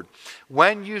Lord?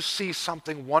 When you see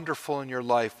something wonderful in your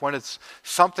life, when it's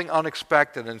something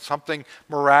unexpected and something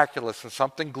miraculous and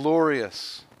something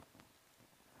glorious,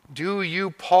 do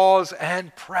you pause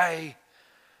and pray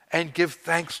and give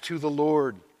thanks to the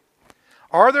Lord?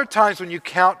 Are there times when you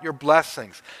count your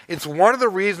blessings? It's one of the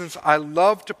reasons I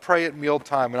love to pray at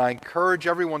mealtime, and I encourage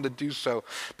everyone to do so.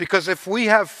 Because if we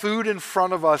have food in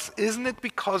front of us, isn't it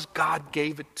because God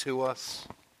gave it to us?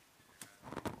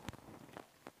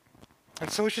 And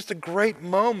so it's just a great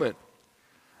moment.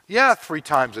 Yeah, 3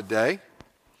 times a day.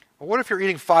 Well, what if you're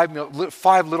eating 5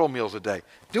 little meals a day?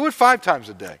 Do it 5 times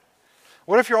a day.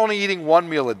 What if you're only eating 1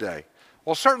 meal a day?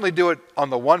 Well, certainly do it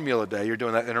on the 1 meal a day. You're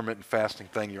doing that intermittent fasting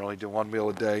thing. You're only doing 1 meal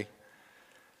a day.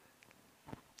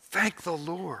 Thank the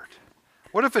Lord.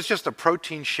 What if it's just a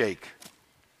protein shake?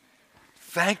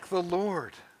 Thank the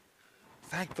Lord.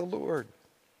 Thank the Lord.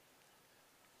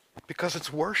 Because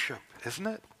it's worship, isn't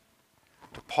it?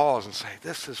 To pause and say,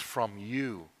 this is from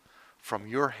you, from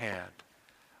your hand.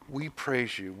 We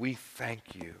praise you. We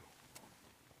thank you.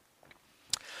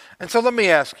 And so let me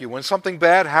ask you, when something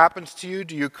bad happens to you,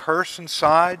 do you curse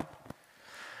inside?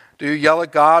 Do you yell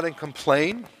at God and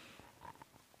complain?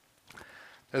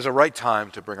 There's a right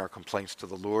time to bring our complaints to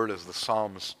the Lord, as the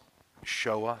Psalms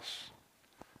show us,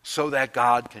 so that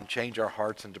God can change our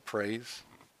hearts into praise.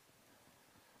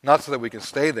 Not so that we can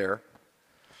stay there.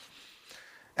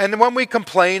 And when we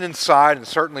complain inside, and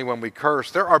certainly when we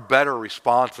curse, there are better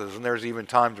responses, and there's even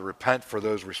time to repent for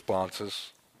those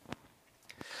responses.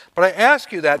 But I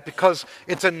ask you that because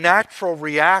it's a natural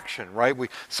reaction, right?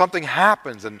 Something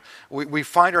happens and we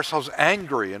find ourselves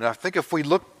angry. And I think if we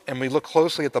look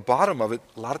closely at the bottom of it,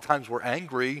 a lot of times we're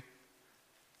angry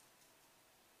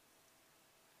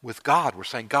with God. We're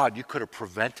saying, God, you could have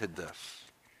prevented this.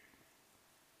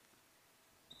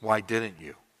 Why didn't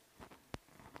you?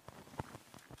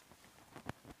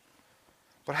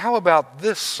 But how about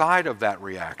this side of that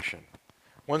reaction?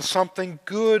 When something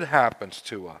good happens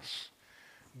to us,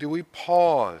 do we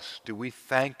pause? Do we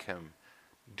thank Him?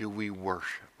 Do we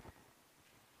worship?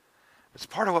 It's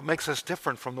part of what makes us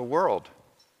different from the world,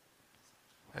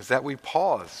 is that we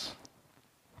pause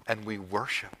and we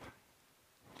worship,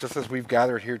 just as we've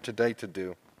gathered here today to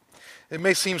do. It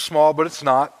may seem small, but it's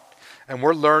not. And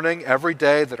we're learning every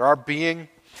day that our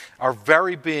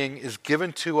very being is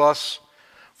given to us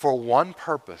for one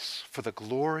purpose, for the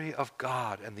glory of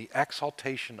God and the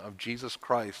exaltation of Jesus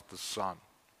Christ, the Son.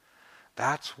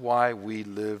 That's why we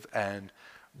live and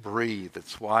breathe.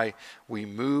 It's why we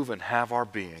move and have our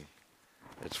being.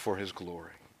 It's for His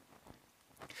glory.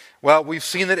 Well, we've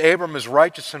seen that Abram is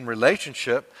righteous in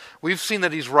relationship. We've seen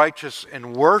that he's righteous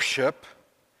in worship.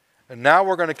 And now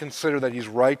we're going to consider that he's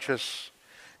righteous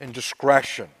in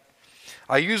discretion.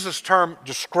 I use this term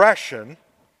discretion.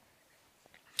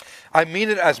 I mean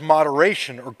it as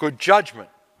moderation or good judgment.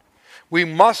 We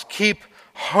must keep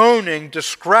honing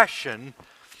discretion,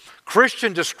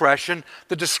 Christian discretion,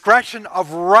 the discretion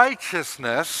of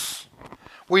righteousness.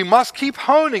 We must keep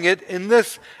honing it in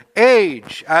this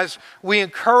age as we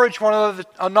encourage one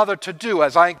another to do,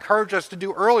 as I encouraged us to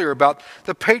do earlier about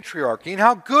the patriarchy and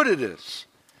how good it is,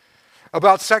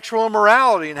 about sexual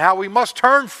immorality and how we must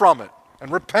turn from it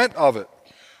and repent of it.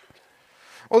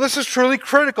 Well, this is truly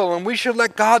critical, and we should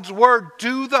let God's word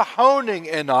do the honing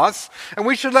in us, and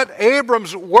we should let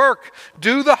Abram's work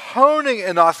do the honing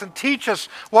in us and teach us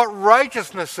what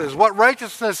righteousness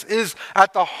is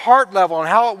at the heart level, and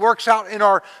how it works out in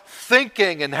our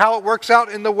thinking, and how it works out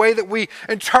in the way that we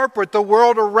interpret the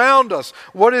world around us.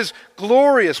 What is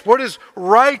glorious, what is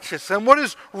righteous, and what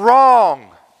is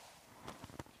wrong.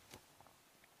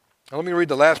 Now, let me read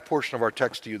the last portion of our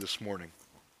text to you this morning.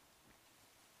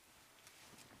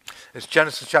 It's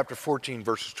Genesis chapter 14,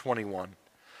 verses 21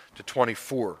 to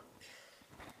 24.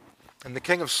 And the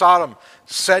king of Sodom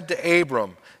said to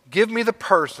Abram, "Give me the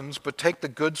persons, but take the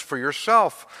goods for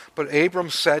yourself." But Abram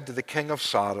said to the king of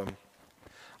Sodom,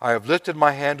 "I have lifted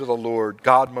my hand to the Lord,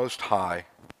 God Most High,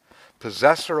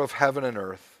 possessor of heaven and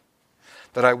earth,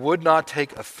 that I would not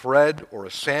take a thread or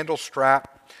a sandal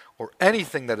strap or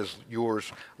anything that is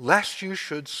yours, lest you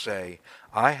should say,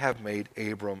 I have made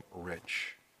Abram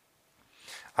rich.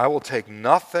 I will take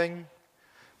nothing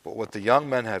but what the young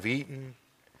men have eaten,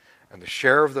 and the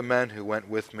share of the men who went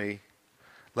with me.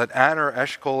 Let Aner,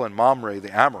 Eshcol, and Mamre,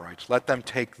 the Amorites, let them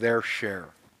take their share."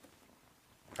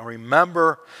 Now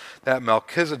remember that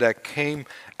Melchizedek came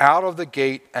out of the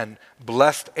gate and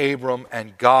blessed Abram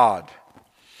and God.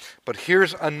 But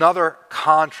here's another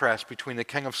contrast between the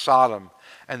king of Sodom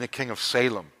and the king of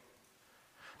Salem.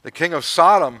 The king of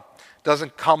Sodom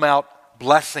doesn't come out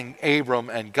blessing Abram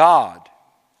and God.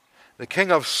 The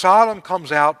king of Sodom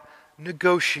comes out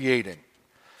negotiating.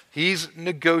 He's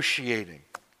negotiating.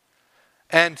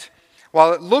 And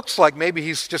while it looks like maybe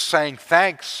he's just saying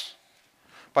thanks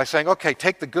by saying, okay,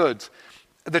 take the goods,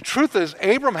 the truth is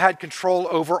Abram had control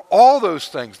over all those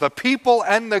things, the people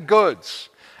and the goods.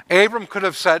 Abram could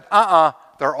have said,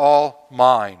 they're all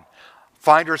mine.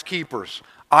 Finders keepers.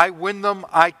 I win them,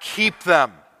 I keep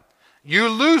them. You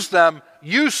lose them,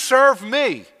 you serve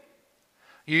me.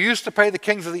 You used to pay the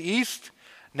kings of the east,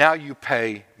 now you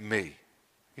pay me.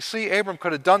 You see, Abram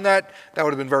could have done that. That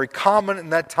would have been very common in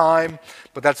that time.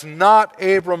 But that's not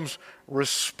Abram's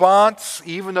response,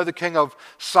 even though the king of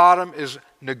Sodom is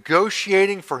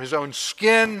negotiating for his own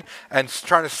skin and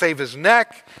trying to save his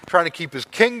neck, trying to keep his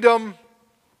kingdom.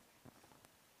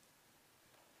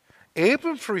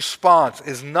 Abram's response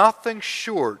is nothing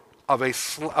short of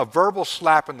a verbal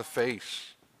slap in the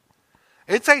face.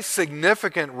 It's a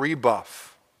significant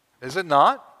rebuff, is it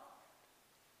not?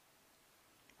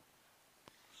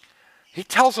 He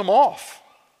tells him off.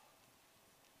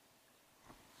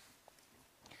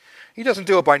 He doesn't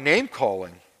do it by name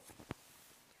calling,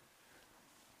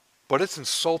 but it's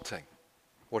insulting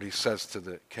what he says to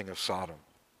the king of Sodom.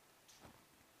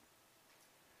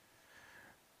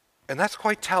 And that's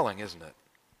quite telling, isn't it?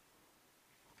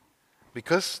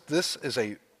 Because this is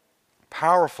a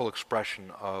powerful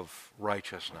expression of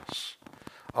righteousness,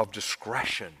 of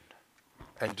discretion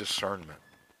and discernment.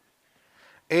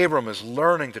 Abram is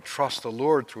learning to trust the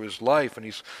Lord through his life, and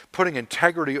he's putting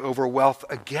integrity over wealth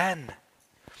again.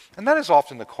 And that is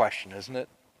often the question, isn't it?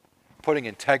 Putting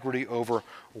integrity over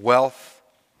wealth.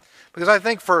 Because I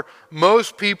think for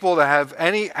most people that have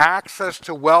any access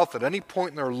to wealth at any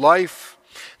point in their life,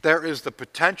 there is the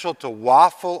potential to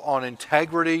waffle on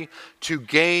integrity to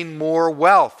gain more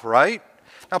wealth, right?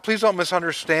 Now, please don't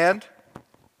misunderstand.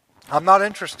 I'm not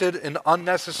interested in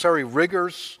unnecessary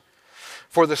rigors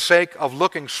for the sake of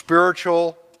looking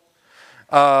spiritual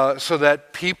so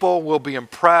that people will be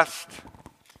impressed.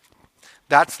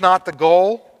 That's not the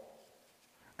goal.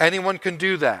 Anyone can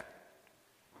do that.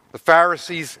 The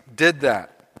Pharisees did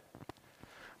that.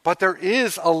 But there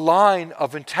is a line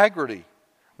of integrity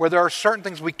where there are certain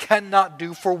things we cannot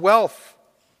do for wealth.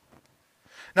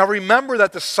 Now remember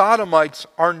that the Sodomites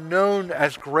are known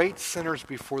as great sinners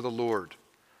before the Lord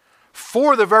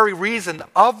for the very reason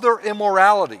of their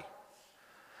immorality.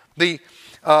 The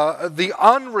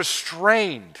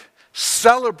unrestrained,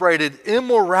 celebrated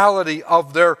immorality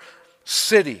of their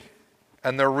city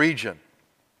and their region.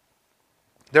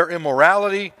 Their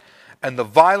immorality and the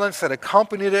violence that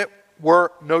accompanied it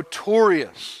were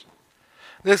notorious.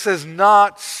 This is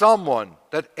not someone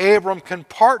that Abram can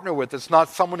partner with. It's not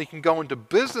someone he can go into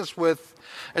business with.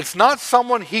 It's not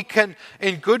someone he can,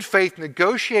 in good faith,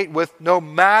 negotiate with no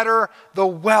matter the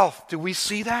wealth. Do we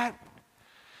see that?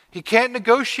 He can't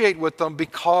negotiate with them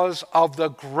because of the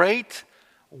great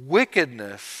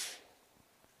wickedness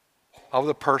of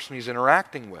the person he's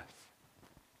interacting with.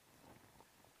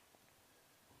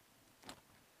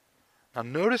 Now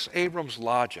notice Abram's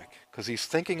logic, because he's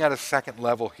thinking at a second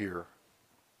level here.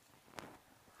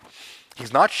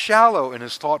 He's not shallow in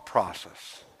his thought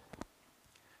process.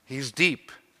 He's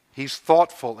deep. He's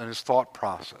thoughtful in his thought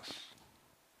process.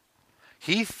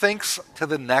 He thinks to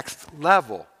the next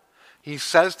level. He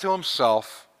says to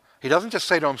himself, he doesn't just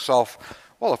say to himself,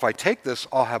 well, if I take this,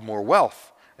 I'll have more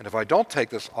wealth. And if I don't take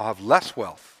this, I'll have less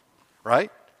wealth.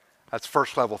 Right? That's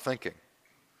first level thinking.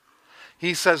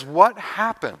 He says, what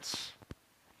happens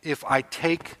if I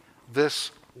take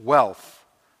this wealth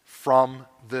from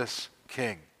this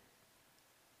king?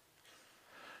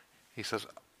 He says,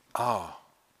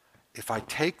 if I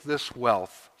take this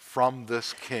wealth from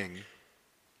this king,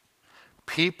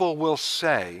 people will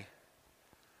say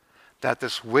that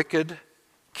this wicked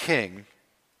king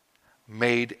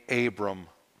made Abram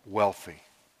wealthy.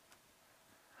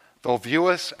 They'll view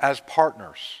us as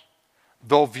partners.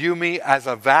 They'll view me as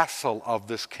a vassal of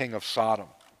this king of Sodom.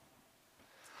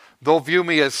 They'll view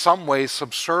me as some ways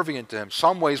subservient to him,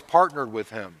 some ways partnered with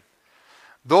him.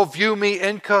 They'll view me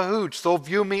in cahoots. They'll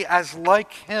view me as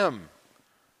like him.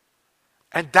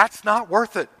 And that's not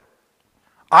worth it.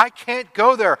 I can't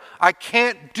go there. I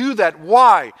can't do that.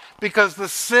 Why? Because the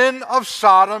sin of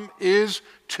Sodom is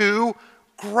too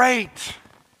great.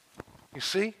 You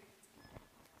see?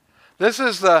 This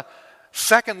is the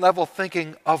second level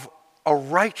thinking of a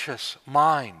righteous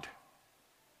mind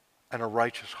and a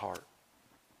righteous heart.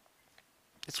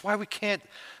 It's why we can't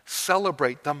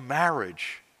celebrate the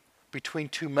marriage between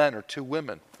two men or two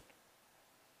women.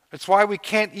 It's why we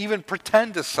can't even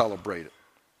pretend to celebrate it.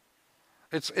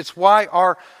 It's why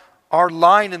our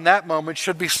line in that moment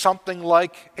should be something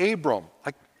like Abram.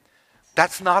 Like,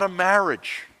 that's not a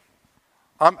marriage.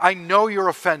 I know you're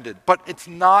offended, but it's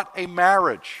not a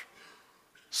marriage.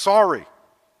 Sorry.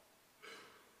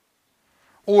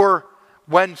 Or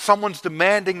when someone's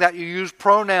demanding that you use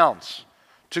pronouns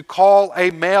to call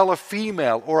a male a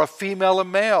female or a female a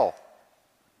male.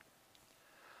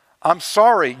 I'm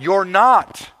sorry, you're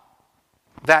not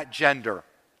that gender.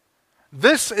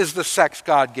 This is the sex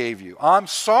God gave you. I'm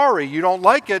sorry you don't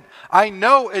like it. I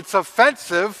know it's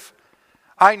offensive.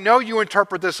 I know you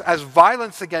interpret this as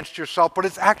violence against yourself, but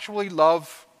it's actually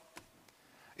love.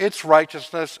 It's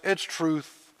righteousness. It's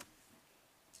truth.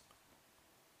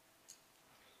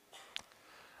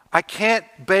 I can't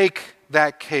bake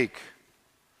that cake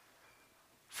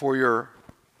for your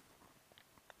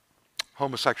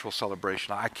homosexual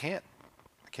celebration. I can't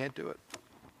do it.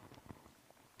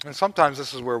 And sometimes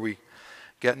this is where we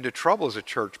get into trouble as a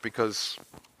church, because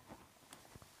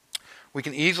we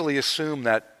can easily assume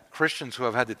that Christians who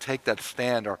have had to take that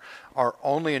stand are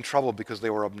only in trouble because they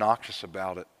were obnoxious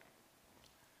about it.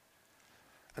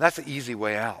 And that's the easy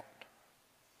way out.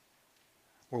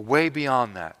 We're way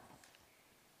beyond that.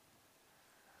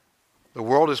 The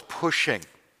world is pushing.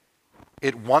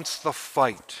 It wants the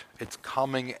fight. It's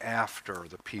coming after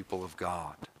the people of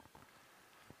God.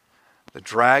 The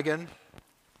dragon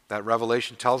that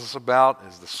Revelation tells us about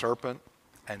is the serpent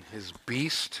and his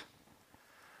beast.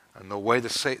 And the way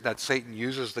that Satan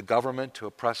uses the government to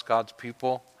oppress God's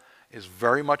people is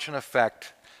very much in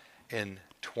effect in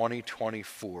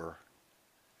 2024.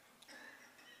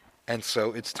 And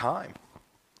so it's time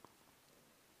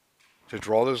to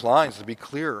draw those lines, to be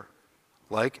clear,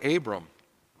 like Abram.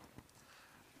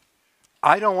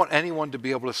 I don't want anyone to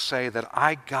be able to say that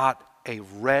I got a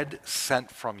red cent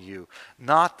from you,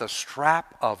 not the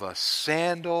strap of a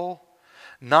sandal,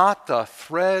 not the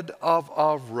thread of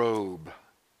a robe.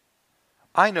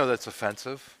 I know that's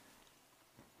offensive.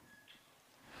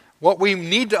 What we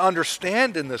need to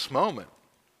understand in this moment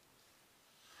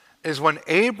is when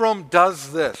Abram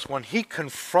does this, when he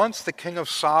confronts the king of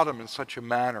Sodom in such a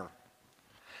manner,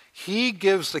 he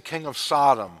gives the king of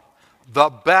Sodom the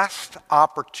best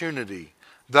opportunity,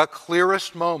 the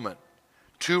clearest moment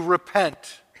to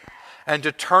repent and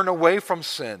to turn away from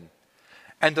sin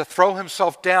and to throw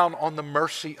himself down on the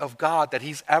mercy of God that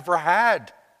he's ever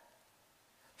had.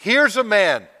 Here's a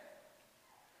man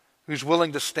who's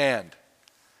willing to stand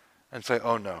and say,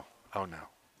 oh no,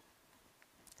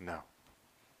 no.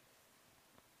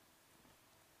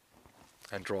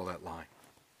 And draw that line.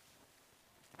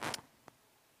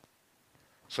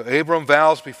 So Abram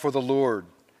vows before the Lord,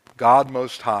 God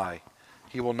Most High,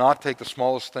 he will not take the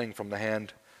smallest thing from the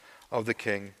hand of the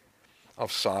king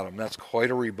of Sodom. That's quite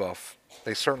a rebuff.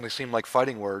 They certainly seem like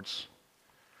fighting words.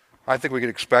 I think we could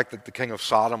expect that the king of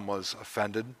Sodom was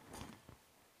offended.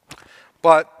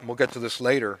 But, and we'll get to this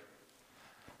later,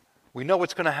 we know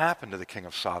what's going to happen to the king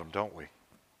of Sodom, don't we?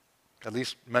 At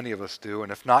least many of us do,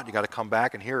 and if not, you got to come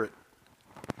back and hear it.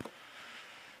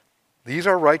 These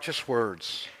are righteous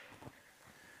words.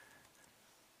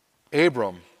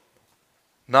 Abram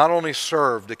not only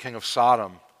served the king of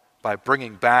Sodom by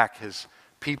bringing back his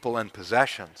people and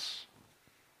possessions,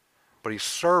 but he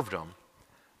served him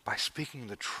by speaking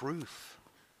the truth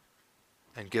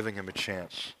and giving him a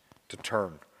chance to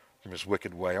turn from his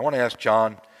wicked way. I want to ask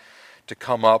John to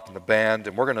come up in the band,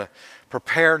 and we're going to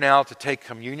prepare now to take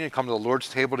communion, come to the Lord's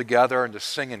table together, and to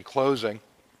sing in closing.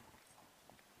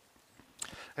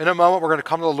 In a moment, we're going to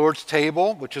come to the Lord's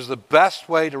table, which is the best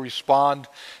way to respond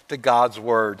to God's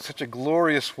word. Such a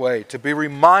glorious way to be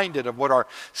reminded of what our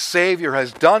Savior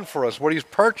has done for us, what he's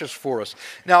purchased for us.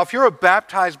 Now, if you're a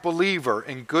baptized believer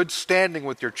in good standing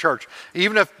with your church,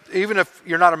 even if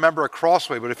you're not a member of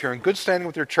Crossway, but if you're in good standing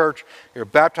with your church, you're a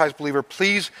baptized believer,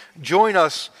 please join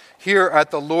us here at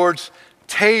the Lord's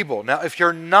table. Now, if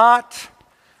you're not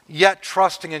yet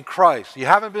trusting in Christ, you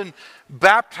haven't been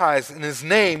baptized in his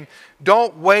name,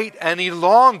 don't wait any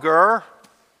longer.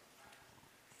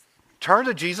 Turn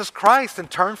to Jesus Christ and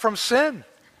turn from sin.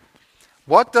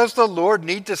 What does the Lord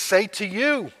need to say to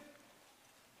you?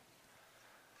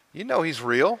 You know he's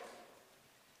real.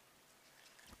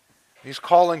 He's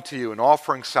calling to you and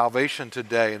offering salvation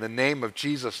today in the name of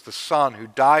Jesus, the Son, who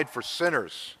died for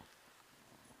sinners.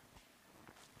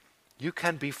 You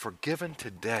can be forgiven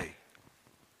today.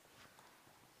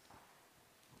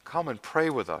 Come and pray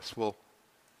with us.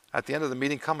 At the end of the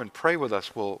meeting, come and pray with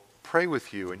us. We'll pray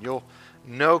with you, and you'll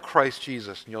know Christ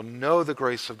Jesus, and you'll know the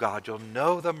grace of God. You'll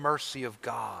know the mercy of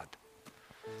God.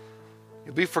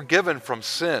 You'll be forgiven from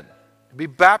sin. You'll be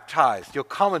baptized. You'll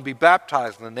come and be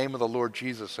baptized in the name of the Lord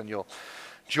Jesus, and you'll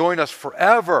join us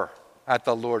forever at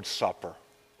the Lord's Supper.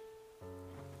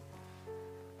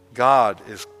 God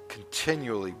is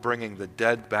continually bringing the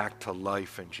dead back to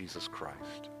life in Jesus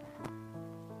Christ.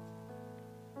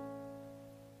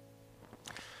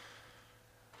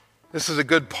 This is a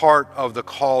good part of the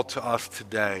call to us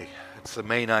today. It's the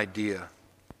main idea.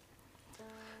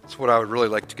 It's what I would really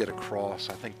like to get across.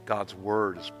 I think God's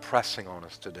word is pressing on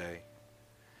us today.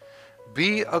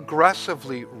 Be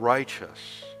aggressively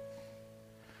righteous,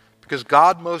 because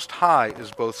God Most High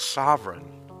is both sovereign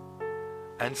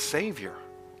and Savior.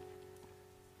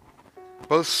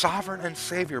 Both sovereign and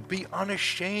Savior. Be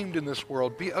unashamed in this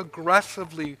world. Be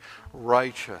aggressively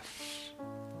righteous.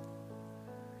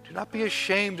 Do not be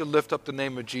ashamed to lift up the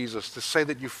name of Jesus, to say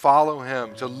that you follow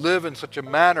Him, to live in such a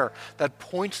manner that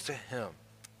points to Him.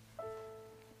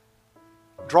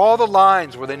 Draw the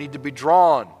lines where they need to be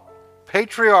drawn.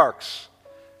 Patriarchs,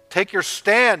 take your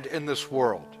stand in this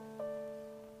world.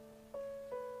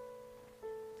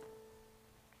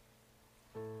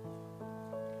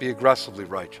 Be aggressively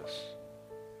righteous.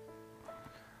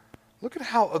 Look at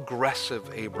how aggressive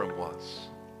Abram was,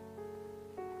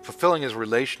 fulfilling his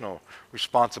relational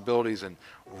responsibilities in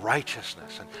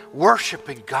righteousness and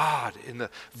worshiping God in the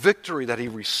victory that he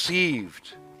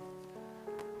received,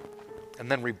 and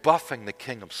then rebuffing the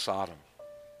king of Sodom,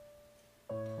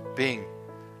 being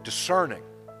discerning,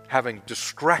 having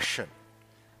discretion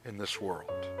in this world.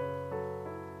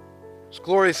 It's a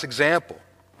glorious example.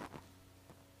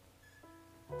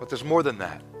 But there's more than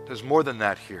that. There's more than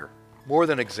that here. More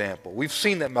than example. We've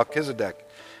seen that Melchizedek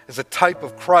is a type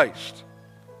of Christ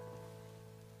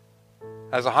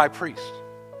as a high priest.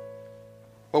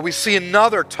 But we see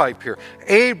another type here.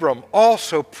 Abram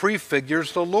also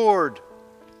prefigures the Lord.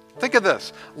 Think of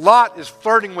this. Lot is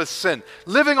flirting with sin,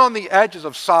 living on the edges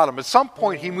of Sodom. At some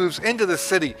point, he moves into the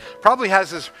city, probably has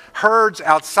his herds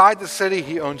outside the city.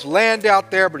 He owns land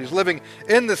out there, but he's living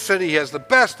in the city. He has the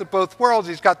best of both worlds.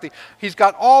 He's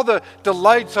got all the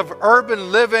delights of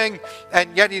urban living,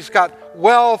 and yet he's got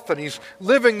wealth, and he's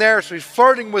living there, so he's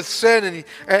flirting with sin.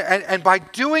 And by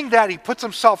doing that, he puts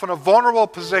himself in a vulnerable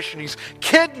position. He's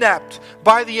kidnapped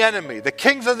by the enemy. The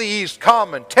kings of the east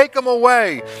come and take him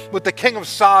away with the king of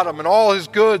Sodom and all his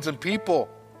goods and people.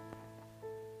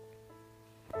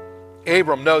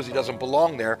 Abram knows he doesn't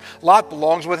belong there. Lot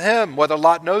belongs with him, whether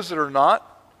Lot knows it or not.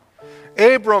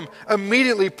 Abram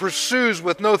immediately pursues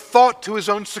with no thought to his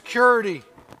own security.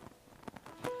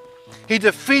 He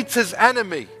defeats his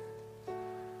enemy,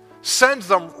 sends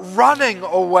them running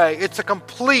away. It's a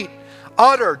complete,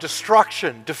 utter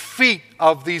destruction, defeat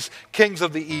of these kings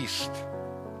of the east.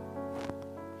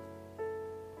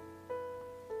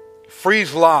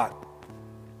 Frees Lot,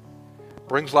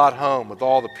 brings Lot home with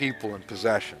all the people and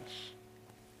possessions.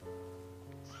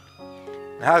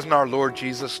 Hasn't our Lord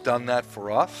Jesus done that for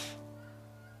us?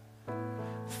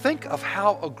 Think of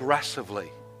how aggressively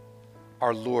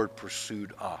our Lord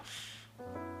pursued us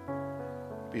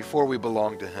before we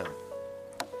belonged to Him.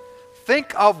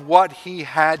 Think of what He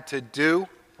had to do.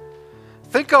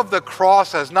 Think of the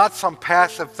cross as not some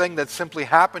passive thing that simply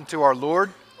happened to our Lord,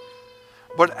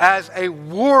 but as a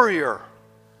warrior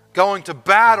going to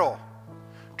battle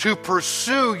to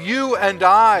pursue you and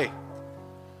I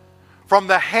from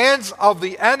the hands of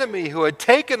the enemy who had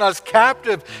taken us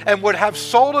captive and would have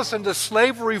sold us into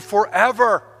slavery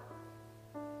forever.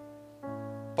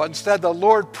 But instead, the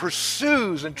Lord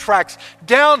pursues and tracks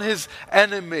down his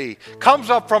enemy, comes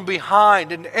up from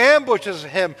behind and ambushes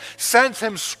him, sends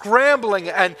him scrambling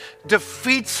and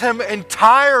defeats him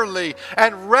entirely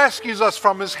and rescues us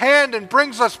from his hand and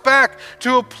brings us back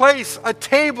to a place, a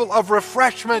table of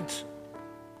refreshment.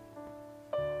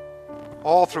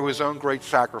 All through his own great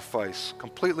sacrifice,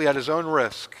 completely at his own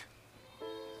risk.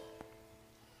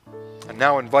 And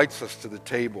now invites us to the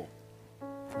table.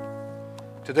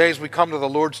 Today as we come to the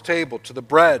Lord's table, to the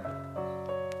bread,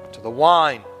 to the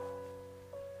wine,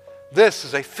 this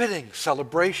is a fitting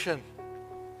celebration.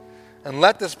 And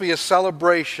let this be a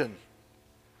celebration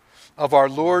of our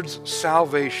Lord's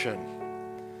salvation,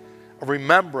 a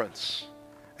remembrance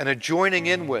and a joining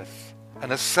in with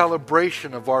and a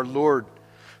celebration of our Lord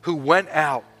who went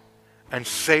out and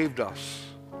saved us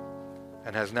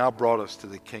and has now brought us to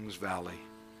the King's Valley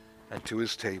and to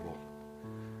his table.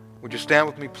 Would you stand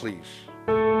with me, please?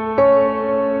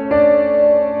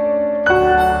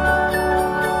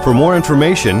 For more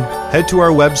information, head to our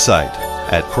website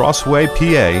at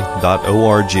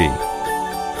crosswaypa.org.